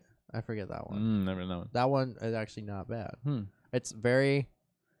in it. I forget that one. Never known. That one is actually not bad. It's very.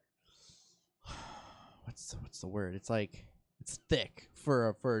 What's the word? It's like it's thick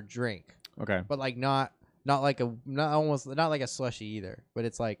for a drink. Okay. But like not like a slushy either. But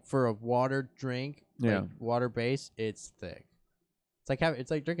it's like for a water drink. Like water base. It's thick.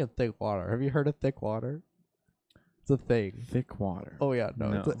 It's like drinking thick water. Have you heard of thick water? It's a thing. Thick water. Oh yeah,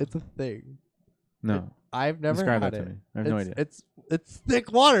 no. It's a thing. No, I've never describe had that it. to me. I have no idea. It's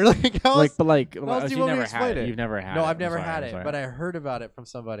thick water. Like how else, you've never had it. You've never had it. No, I've never had it, but I heard about it from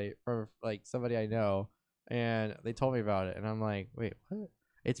somebody I know, and they told me about it, and I'm like, wait, what?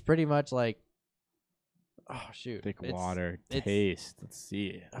 It's pretty much like, oh shoot, thick water taste. Let's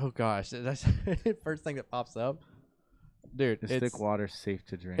see. Oh gosh, that's the first thing that pops up. Dude, it's thick water, safe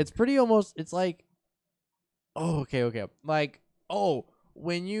to drink. It's pretty almost. It's like, okay. Like,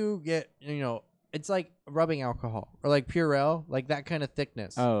 when you get, it's like rubbing alcohol or like Purell, like that kind of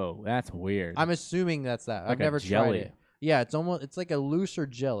thickness. Oh, that's weird. I'm assuming that's that. Like I've never jelly. tried it. Yeah, it's like a looser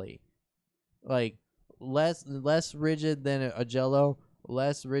jelly, like less rigid than a Jello,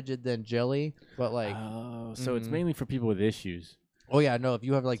 less rigid than jelly, but like. Oh, so it's mainly for people with issues. Oh yeah, no. If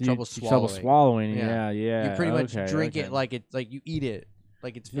you have like trouble swallowing, yeah. You pretty much drink it like it's like you eat it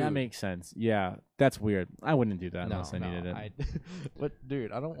like it's food. That makes sense. Yeah, that's weird. I wouldn't do that unless I needed it. But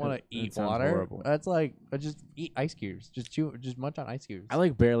dude, I don't want to eat water. Horrible. That's like I just eat ice cubes. Just munch on ice cubes. I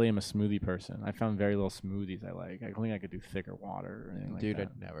like barely am a smoothie person. I found very little smoothies I like. I don't think I could do thicker water or anything dude, like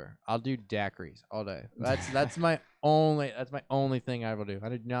that. I'd never. I'll do daiquiris all day. That's my only thing I will do. I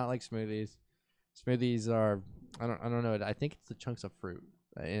do not like smoothies. Smoothies are. I don't know. I think it's the chunks of fruit.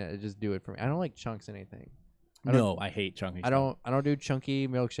 I just do it for me. I don't like chunks anything. I hate chunky. I don't do chunky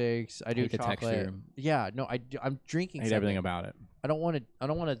milkshakes. I do the chocolate. texture. Yeah, no, I'm drinking. I hate everything about it. I don't want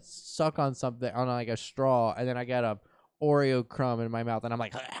to suck on something on like a straw and then I got a Oreo crumb in my mouth and I'm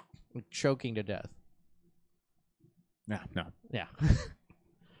like choking to death. No. Yeah.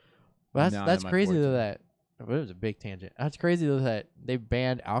 Well, that's crazy though that it was a big tangent. That's crazy though that they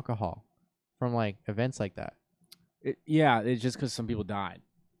banned alcohol from like events like that. It's just because some people died.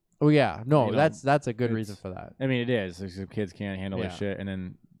 Oh yeah, no, that's a good reason for that. I mean, it is. Some kids can't handle their shit, and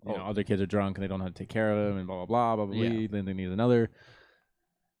then other kids are drunk and they don't know how to take care of them, and blah blah blah blah blah. Then they need another.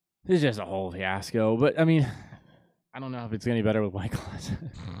 It's just a whole fiasco. But I mean, I don't know if it's any better with White Claws.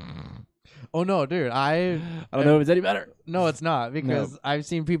 Oh no, dude! I don't know if it's any better. No, it's not because I've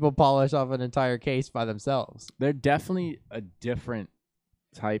seen people polish off an entire case by themselves. They're definitely a different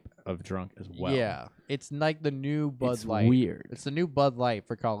type of drunk as well. Yeah, it's like the new Bud Light. It's weird. It's the new Bud Light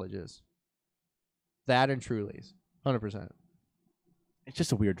for colleges. That and Truly's, 100%. It's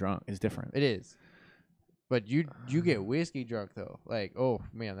just a weird drunk. It's different. It is. But you get whiskey drunk though. Like, oh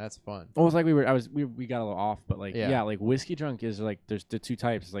man, that's fun. Well, it's like we got a little off, but like like whiskey drunk is like there's the two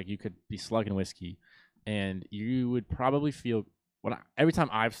types. It's like you could be slugging whiskey, and you would probably feel every time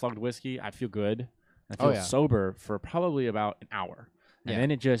I've slugged whiskey, I feel good. I feel sober for probably about an hour. And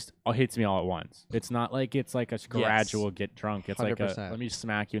then it just hits me all at once. It's not like it's like a gradual get drunk. It's 100%. Like let me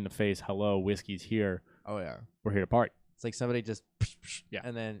smack you in the face. Hello, whiskey's here. Oh, yeah. We're here to party. It's like somebody just,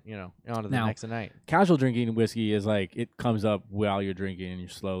 and then, on to the next night. Casual drinking whiskey is like, it comes up while you're drinking and you're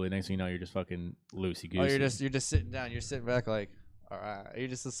slowly, next thing you know, you're just fucking loosey-goosey. Oh, you're just sitting down. You're sitting back like, all right. You're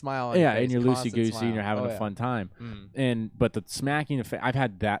just a smile on your face, and you're loosey-goosey and you're having a fun time. But the smacking the face, I've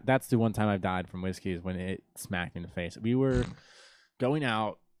had that. That's the one time I've died from whiskey is when it smacked me in the face. We were going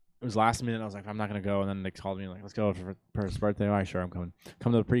out. It was last minute. I was like, I'm not going to go. And then they called me like, let's go for his birthday. All right, sure, I'm coming.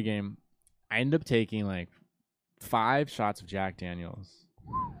 Come to the pregame. I ended up taking like 5 shots of Jack Daniels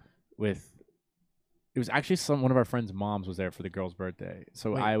it was actually one of our friends' moms was there for the girl's birthday.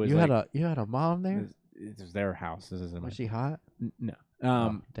 So I was you had a mom there? It was their house. This isn't was she hot?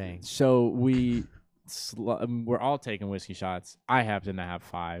 No. Dang. So we're all taking whiskey shots. I happened to have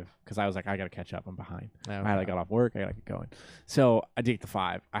 5 because I was like, I got to catch up. I'm behind. Okay. I got off work. I got to get going. So I take the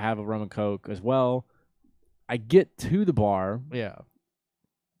 5. I have a rum and Coke as well. I get to the bar. Yeah.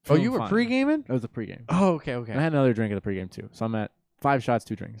 Oh, you were pre-gaming? It was a pregame. Oh, okay. And I had another drink at the pregame too. So I'm at 5 shots,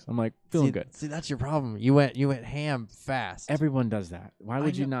 2 drinks. I'm like feeling good. See, that's your problem. You went ham fast. Everyone does that. Why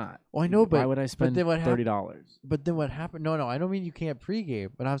would you not? Well, I know, but why would I spend $30? But then what happened? No, I don't mean you can't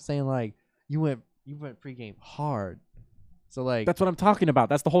pregame, but I'm saying like you went pregame hard. So like that's what I'm talking about.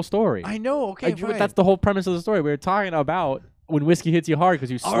 That's the whole story. I know. Okay, fine. That's the whole premise of the story. We were talking about when whiskey hits you hard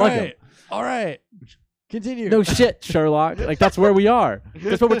because you slug him. All right. Continue. No shit, Sherlock. Like that's where we are.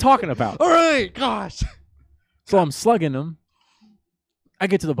 That's what we're talking about. All right. Gosh. So I'm slugging them. I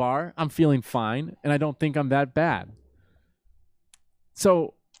get to the bar. I'm feeling fine, and I don't think I'm that bad.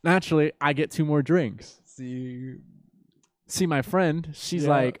 So naturally, I get 2 more drinks. See my friend. She's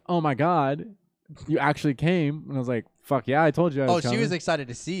like, "Oh my god, you actually came!" And I was like, "Fuck yeah, I told you." She was excited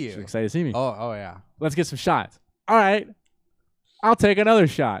to see you. She was excited to see me. Oh yeah. Let's get some shots. All right, I'll take another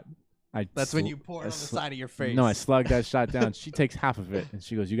shot. That's when you pour it on the side of your face. No, I slugged that shot down. She takes half of it, and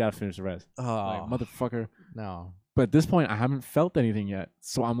she goes, "You got to finish the rest." Oh, like, motherfucker. No. But at this point, I haven't felt anything yet.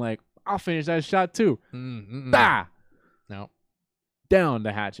 So I'm like, I'll finish that shot too. Bah! No. Down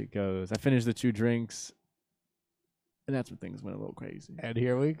the hatchet goes. I finished the 2 drinks. And that's when things went a little crazy. And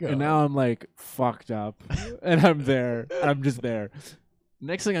here we go. And now I'm like fucked up. And I'm there. I'm just there.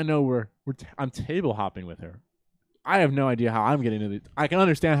 Next thing I know, I'm table hopping with her. I have no idea how I'm getting into these. I can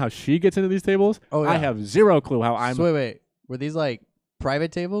understand how she gets into these tables. Oh, yeah. I have 0 clue how I'm. So wait. Were these like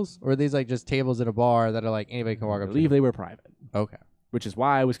private tables, or are these like just tables in a bar that are like anybody can walk up to? I believe they were private. Okay. Which is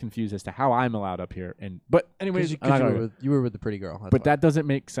why I was confused as to how I'm allowed up here. But anyways, you were with the pretty girl. But that doesn't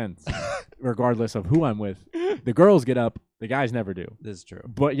make sense, regardless of who I'm with. The girls get up, the guys never do. This is true.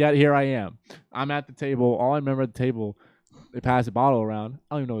 But yet here I am. I'm at the table. All I remember at the table, they pass a bottle around.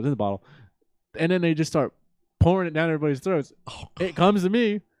 I don't even know what's in the bottle, and then they just start pouring it down everybody's throats. It comes to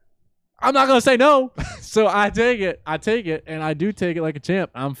me. I'm not gonna say no. So I take it, and I do take it like a champ.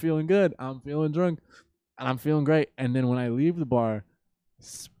 I'm feeling good. I'm feeling drunk, and I'm feeling great. And then when I leave the bar,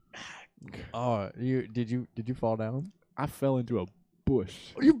 smack. Oh, did you fall down? I fell into a bush.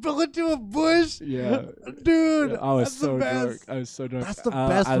 You fell into a bush? Yeah, dude. Yeah, I was so drunk. I was so drunk. That's the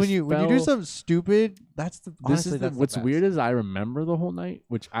best when you do something stupid. What's weird is I remember the whole night,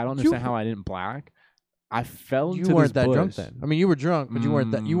 which I don't understand how I didn't black. I fell into this bush. You weren't that drunk then. I mean, you were drunk, but you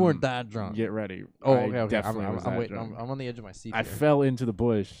weren't that drunk. Get ready. Oh, okay. I'm waiting. I'm on the edge of my seat. I fell into the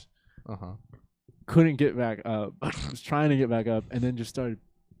bush. Couldn't get back up. Was trying to get back up, and then just started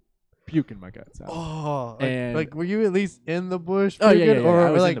puking my guts out. Oh, like were you at least in the bush? Oh yeah. Or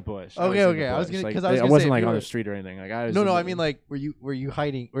I was like in the bush. Okay. I was gonna because I wasn't like on the street or anything. Like I was. No. I mean, like, were you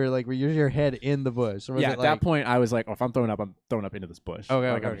hiding, or like, were your head in the bush? Or was at that point, I was like, if I'm throwing up into this bush. Okay,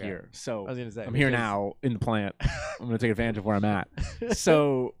 I'm here. So I was gonna say I'm here now in the plant. I'm gonna take advantage of where I'm at.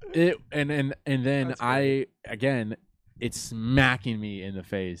 So and then it's smacking me in the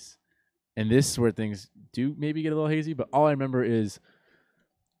face, and this is where things do maybe get a little hazy. But all I remember is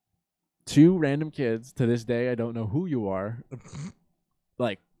 2 random kids, to this day I don't know who you are,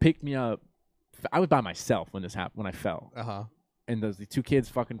 like picked me up. I was by myself when this happened, when I fell. And the 2 kids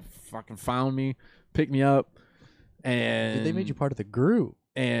fucking found me, picked me up, and dude, they made you part of the group.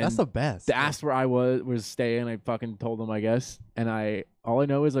 And that's the best. They asked where I was staying. I fucking told them, I guess. And all I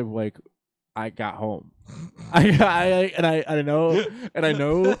know is I got home. I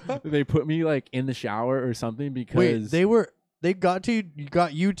know they put me like in the shower or something because they got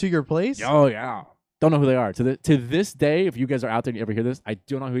you to your place? Oh yeah. Don't know who they are. To this day, if you guys are out there and you ever hear this, I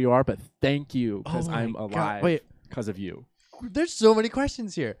don't know who you are, but thank you because I'm alive because of you. there's so many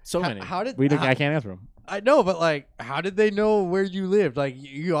questions here. So many. How did I can't answer them. I know, but like, how did they know where you lived? Like,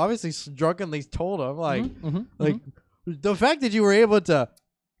 you obviously drunkenly told them. Like, the fact that you were able to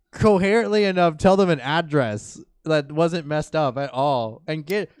coherently enough tell them an address that wasn't messed up at all, and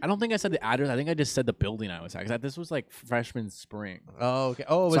I don't think I said the address. I think I just said the building I was at. Because this was like freshman spring. Oh, okay.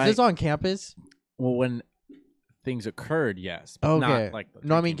 Oh, was this on campus? Well, when things occurred, yes. But okay. Not like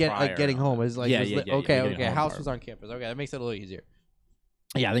no, I mean getting home is like okay. House was on campus. Okay, that makes it a little easier.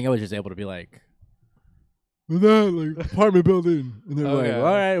 Yeah, I think I was just able to be like, that like apartment building, and they're like, all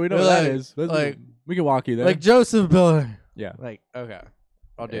right, we know what that is. We can walk you there. Like Joseph building. Yeah. Like, okay.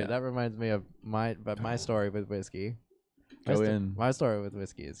 Oh, dude, that reminds me of my story with whiskey. My story with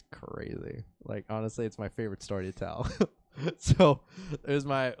whiskey is crazy. Like, honestly, it's my favorite story to tell. So it was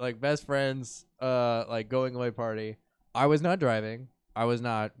my best friend's going away party. I was not driving. I was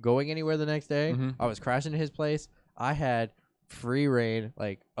not going anywhere the next day. I was crashing at his place. I had free reign,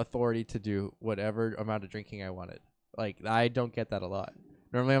 authority to do whatever amount of drinking I wanted. Like, I don't get that a lot.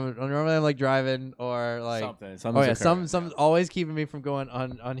 Normally I'm like driving or like something always keeping me from going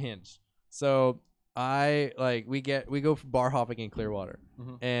unhinged. So we go bar hopping in Clearwater,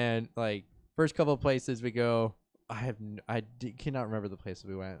 and first couple of places we go, cannot remember the places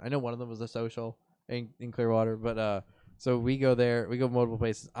we went. I know one of them was a social in Clearwater, but so we go there. We go multiple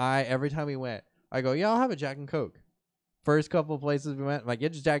places. Every time we went, I go, yeah, I'll have a Jack and Coke. First couple of places we went, I'm like, yeah,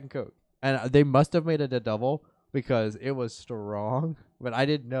 just Jack and Coke, and they must have made it a double because it was strong, but I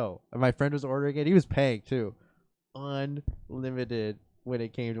didn't know. And my friend was ordering it. He was paying too, unlimited when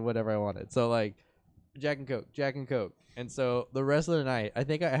it came to whatever I wanted. So Jack and Coke. And so the rest of the night, I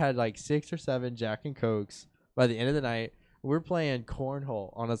think I had 6 or 7 Jack and Cokes. By the end of the night, we're playing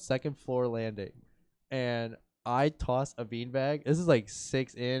cornhole on a second floor landing, and I toss a beanbag. This is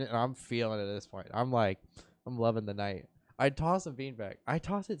 6 in, and I'm feeling it at this point. I'm loving the night. I toss a beanbag. I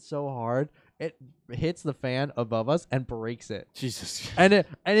toss it so hard it hits the fan above us and breaks it. Jesus. And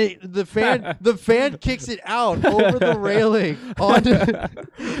the fan kicks it out over the railing onto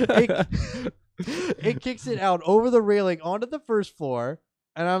it kicks it out over the railing onto the first floor,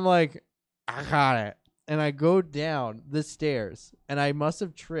 and I'm like, I got it. And I go down the stairs, and I must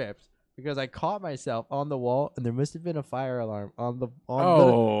have tripped because I caught myself on the wall, and there must have been a fire alarm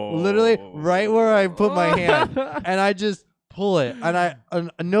literally right where I put my hand, and I just pull it, and I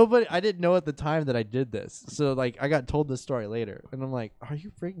didn't know at the time that I did this, so I got told this story later, and I'm like, are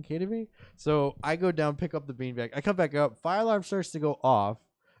you freaking kidding me? So I go down, pick up the beanbag, I come back up, fire alarm starts to go off,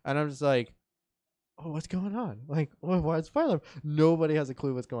 and I'm just like, oh, what's going on? Why is fire alarm? Nobody has a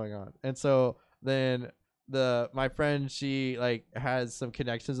clue what's going on. And so then my friend, she has some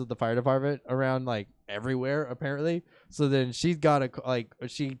connections with the fire department around everywhere apparently. So then she's got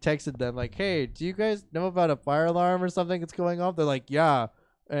she texted them hey, do you guys know about a fire alarm or something that's going off? They're like, yeah,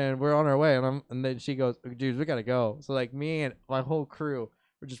 and we're on our way. And then she goes, dude, we gotta go. So me and my whole crew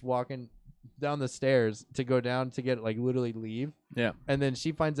were just walking down the stairs to go down to get literally leave. Yeah. And then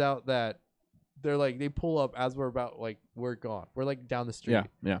she finds out that they're they pull up as we're about we're gone. We're down the street.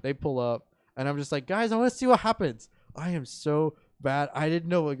 Yeah. They pull up. And I'm just like, guys, I want to see what happens. I am so bad. I didn't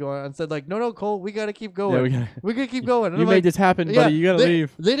know what was going on. And said no, Cole, we got to keep going. Yeah, we got to keep going. And you made this happen, buddy. You got to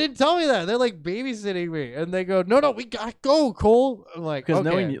leave. They didn't tell me that. They're babysitting me. And they go, no, we got to go, Cole. I'm like, because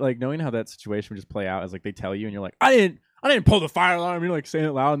knowing how that situation would just play out is they tell you and you're like, I didn't pull the fire alarm. You're saying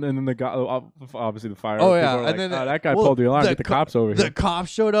it loud, and then the guy, obviously the fire. Oh yeah, and then that guy pulled the alarm. Get the cops over here. The cops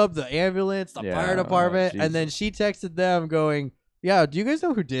showed up, the ambulance, the fire department, and then she texted them going, yeah, do you guys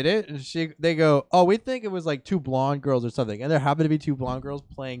know who did it? And they go, oh, we think it was 2 blonde girls or something. And there happened to be 2 blonde girls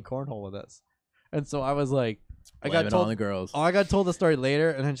playing cornhole with us. And so I was like, I got told the girls. Oh, I got told the story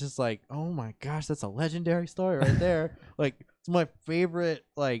later, and I'm just like, oh my gosh, that's a legendary story right there. It's my favorite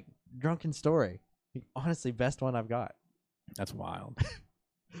drunken story. Honestly, best one I've got. That's wild.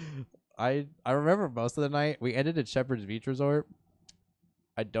 I remember most of the night. We ended at Shepherd's Beach Resort.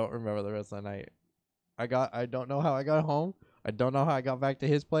 I don't remember the rest of the night. I don't know how I got home. I don't know how I got back to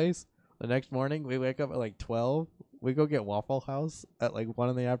his place. The next morning, we wake up at 12. We go get Waffle House at 1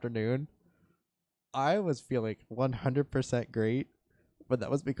 in the afternoon. I was feeling 100% great, but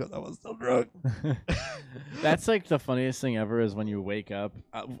that was because I was still drunk. That's the funniest thing ever is when you wake up.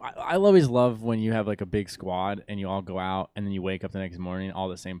 I always love when you have a big squad and you all go out and then you wake up the next morning all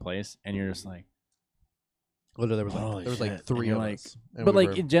the same place and you're just like, oh, no, there was 3 of us. But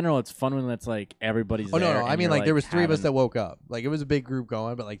in general, it's fun when it's everybody's there. Oh, no. I mean, there was 3 of us that woke up. It was a big group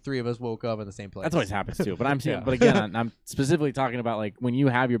going, but 3 of us woke up in the same place. That's always happens too. But I'm saying, but again, I'm specifically talking about when you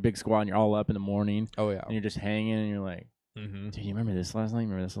have your big squad and you're all up in the morning. Oh, yeah. And you're just hanging and you're like, Mm-hmm. Dude, you remember this last night?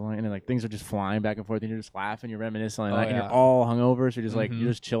 Remember this last night? And then like things are just flying back and forth, and you're just laughing, you're reminiscing, and yeah. you're all hungover, so you're just like Mhm. you're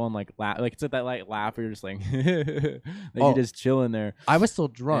just chilling, like like it's that like laugh where you're just like, like you're just chilling there. I was still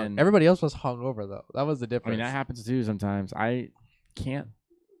drunk. And- Everybody else was hungover though. That was the I difference. mean, that happens too sometimes. I can't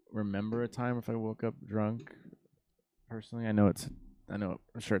remember a time if I woke up drunk. Personally, I'm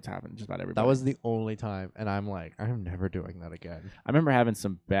sure it's happened just about everybody. That was the only time, and I'm like, I'm never doing that again. I remember having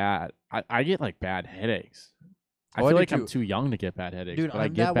some bad. I get like bad headaches. I Oh, I feel do like I'm too. too young to get bad headaches, Dude, but I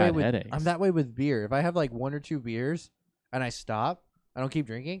I'm get that way bad with headaches. I'm that way with beer. If I have like 1 or 2 beers and I stop, I don't keep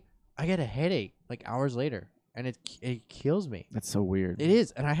drinking, I get a headache like hours later, and it kills me. That's so weird. It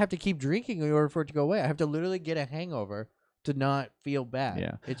is, and I have to keep drinking in order for it to go away. I have to literally get a hangover to not feel bad.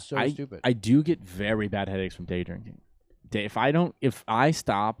 Yeah. It's so stupid. I do get very bad headaches from day drinking. If I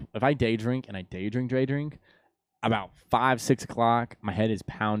day drink and I day drink, about 5, 6 o'clock, my head is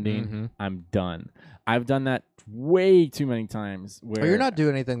pounding. Mhm. I'm done. I've done that way too many times. Where But you're not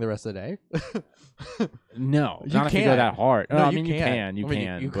doing anything the rest of the day. No, You not if you go can. that hard. No, No, I mean you can. You I mean,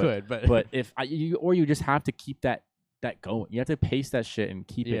 can. You but, could, but but if you just have to keep that going. You have to pace that shit and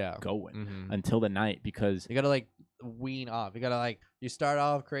keep Yeah. it going Mhm. until the night, because you gotta like wean off. You gotta like you start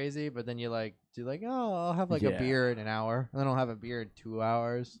off crazy, but then you like do like, oh, I'll have like a Yeah. beer in an hour, and then I'll have a beer in 2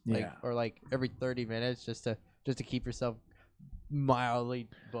 hours, like Yeah. or like every 30 minutes, just to keep yourself mildly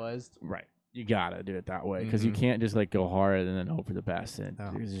buzzed. right. You gotta do it that way, because you Mhm. can't just like go hard and then hope for the best. And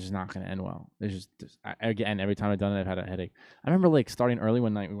No. it's just not gonna end well. It's just again, every time I've done it, I've had a headache. I remember like starting early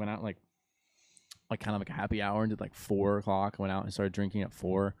one night. We went out like kind of like a happy hour and did like 4 o'clock. Went out and started drinking at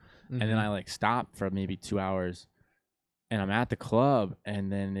 4, and then I like stopped for maybe 2 hours. And I'm at the club, and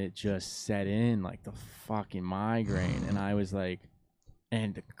then it just set in like the fucking migraine, and I was like,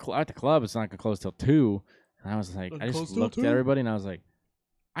 and at the club it's not gonna close till 2, and I was like, I just looked at everybody, and I was like,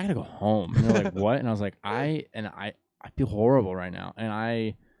 I gotta go home. And they're like, what? And I was like, I feel horrible right now, and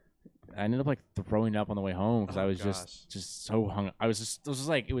I ended up like throwing up on the way home because I was just so hung. I was just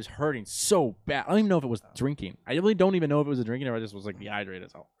like, it was hurting so bad. I don't even know if it was drinking. I really don't even know if it was a drinking or I just was like dehydrated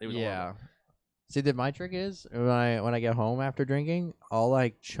as hell. It was horrible. See, my trick is when I get home after drinking, I'll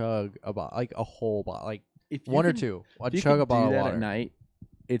like chug about like a whole bottle, like If you 1 or can- 2. I'll if you chug can a bottle do of that water at night,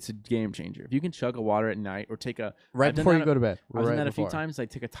 it's a game changer. If you can chug a water at night or take a right I've done before that you go to bed. I was right in that a few before. times. I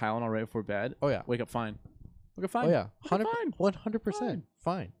take a Tylenol right before bed. Oh yeah. Wake up fine. Wake up fine. Oh yeah. Wake up fine. 100%.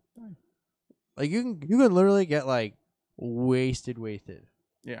 Fine. Fine. Like you can literally get like wasted.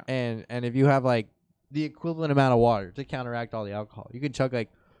 Yeah. And if you have like the equivalent amount of water to counteract all the alcohol, you can chug like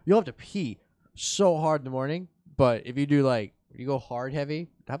you'll have to pee so hard in the morning, but if you do like you go hard heavy,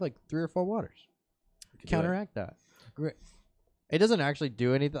 have like 3 or 4 waters. Counteract that. Great. It doesn't actually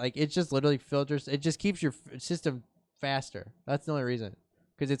do anything. Like it just literally filters. It just keeps your system faster. That's the only reason.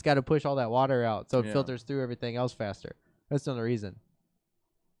 Because it's got to push all that water out, so it Yeah. filters through everything else faster. That's the only reason.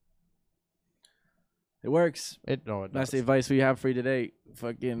 It works. It That's does. the advice we have for you today.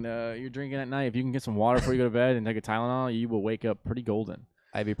 Fucking, you're drinking at night. If you can get some water before you go to bed and take a Tylenol, you will wake up pretty golden.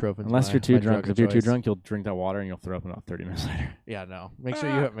 Ibuprofen. Unless you're too drunk. If you're too drunk, you'll drink that water and you'll throw up in about 30 minutes later. Yeah, no. Make sure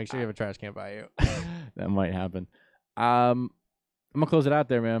you have a trash can by you. That might happen. I'm gonna close it out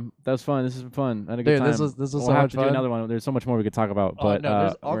there, man. That was fun. This has been fun. I had a good Dude, time. this was we'll so have much to fun. do another one. There's so much more we could talk about, but no,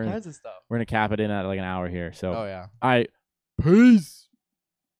 there's all we're kinds of stuff. gonna cap it in at like an hour here. So, Oh yeah. all right, peace.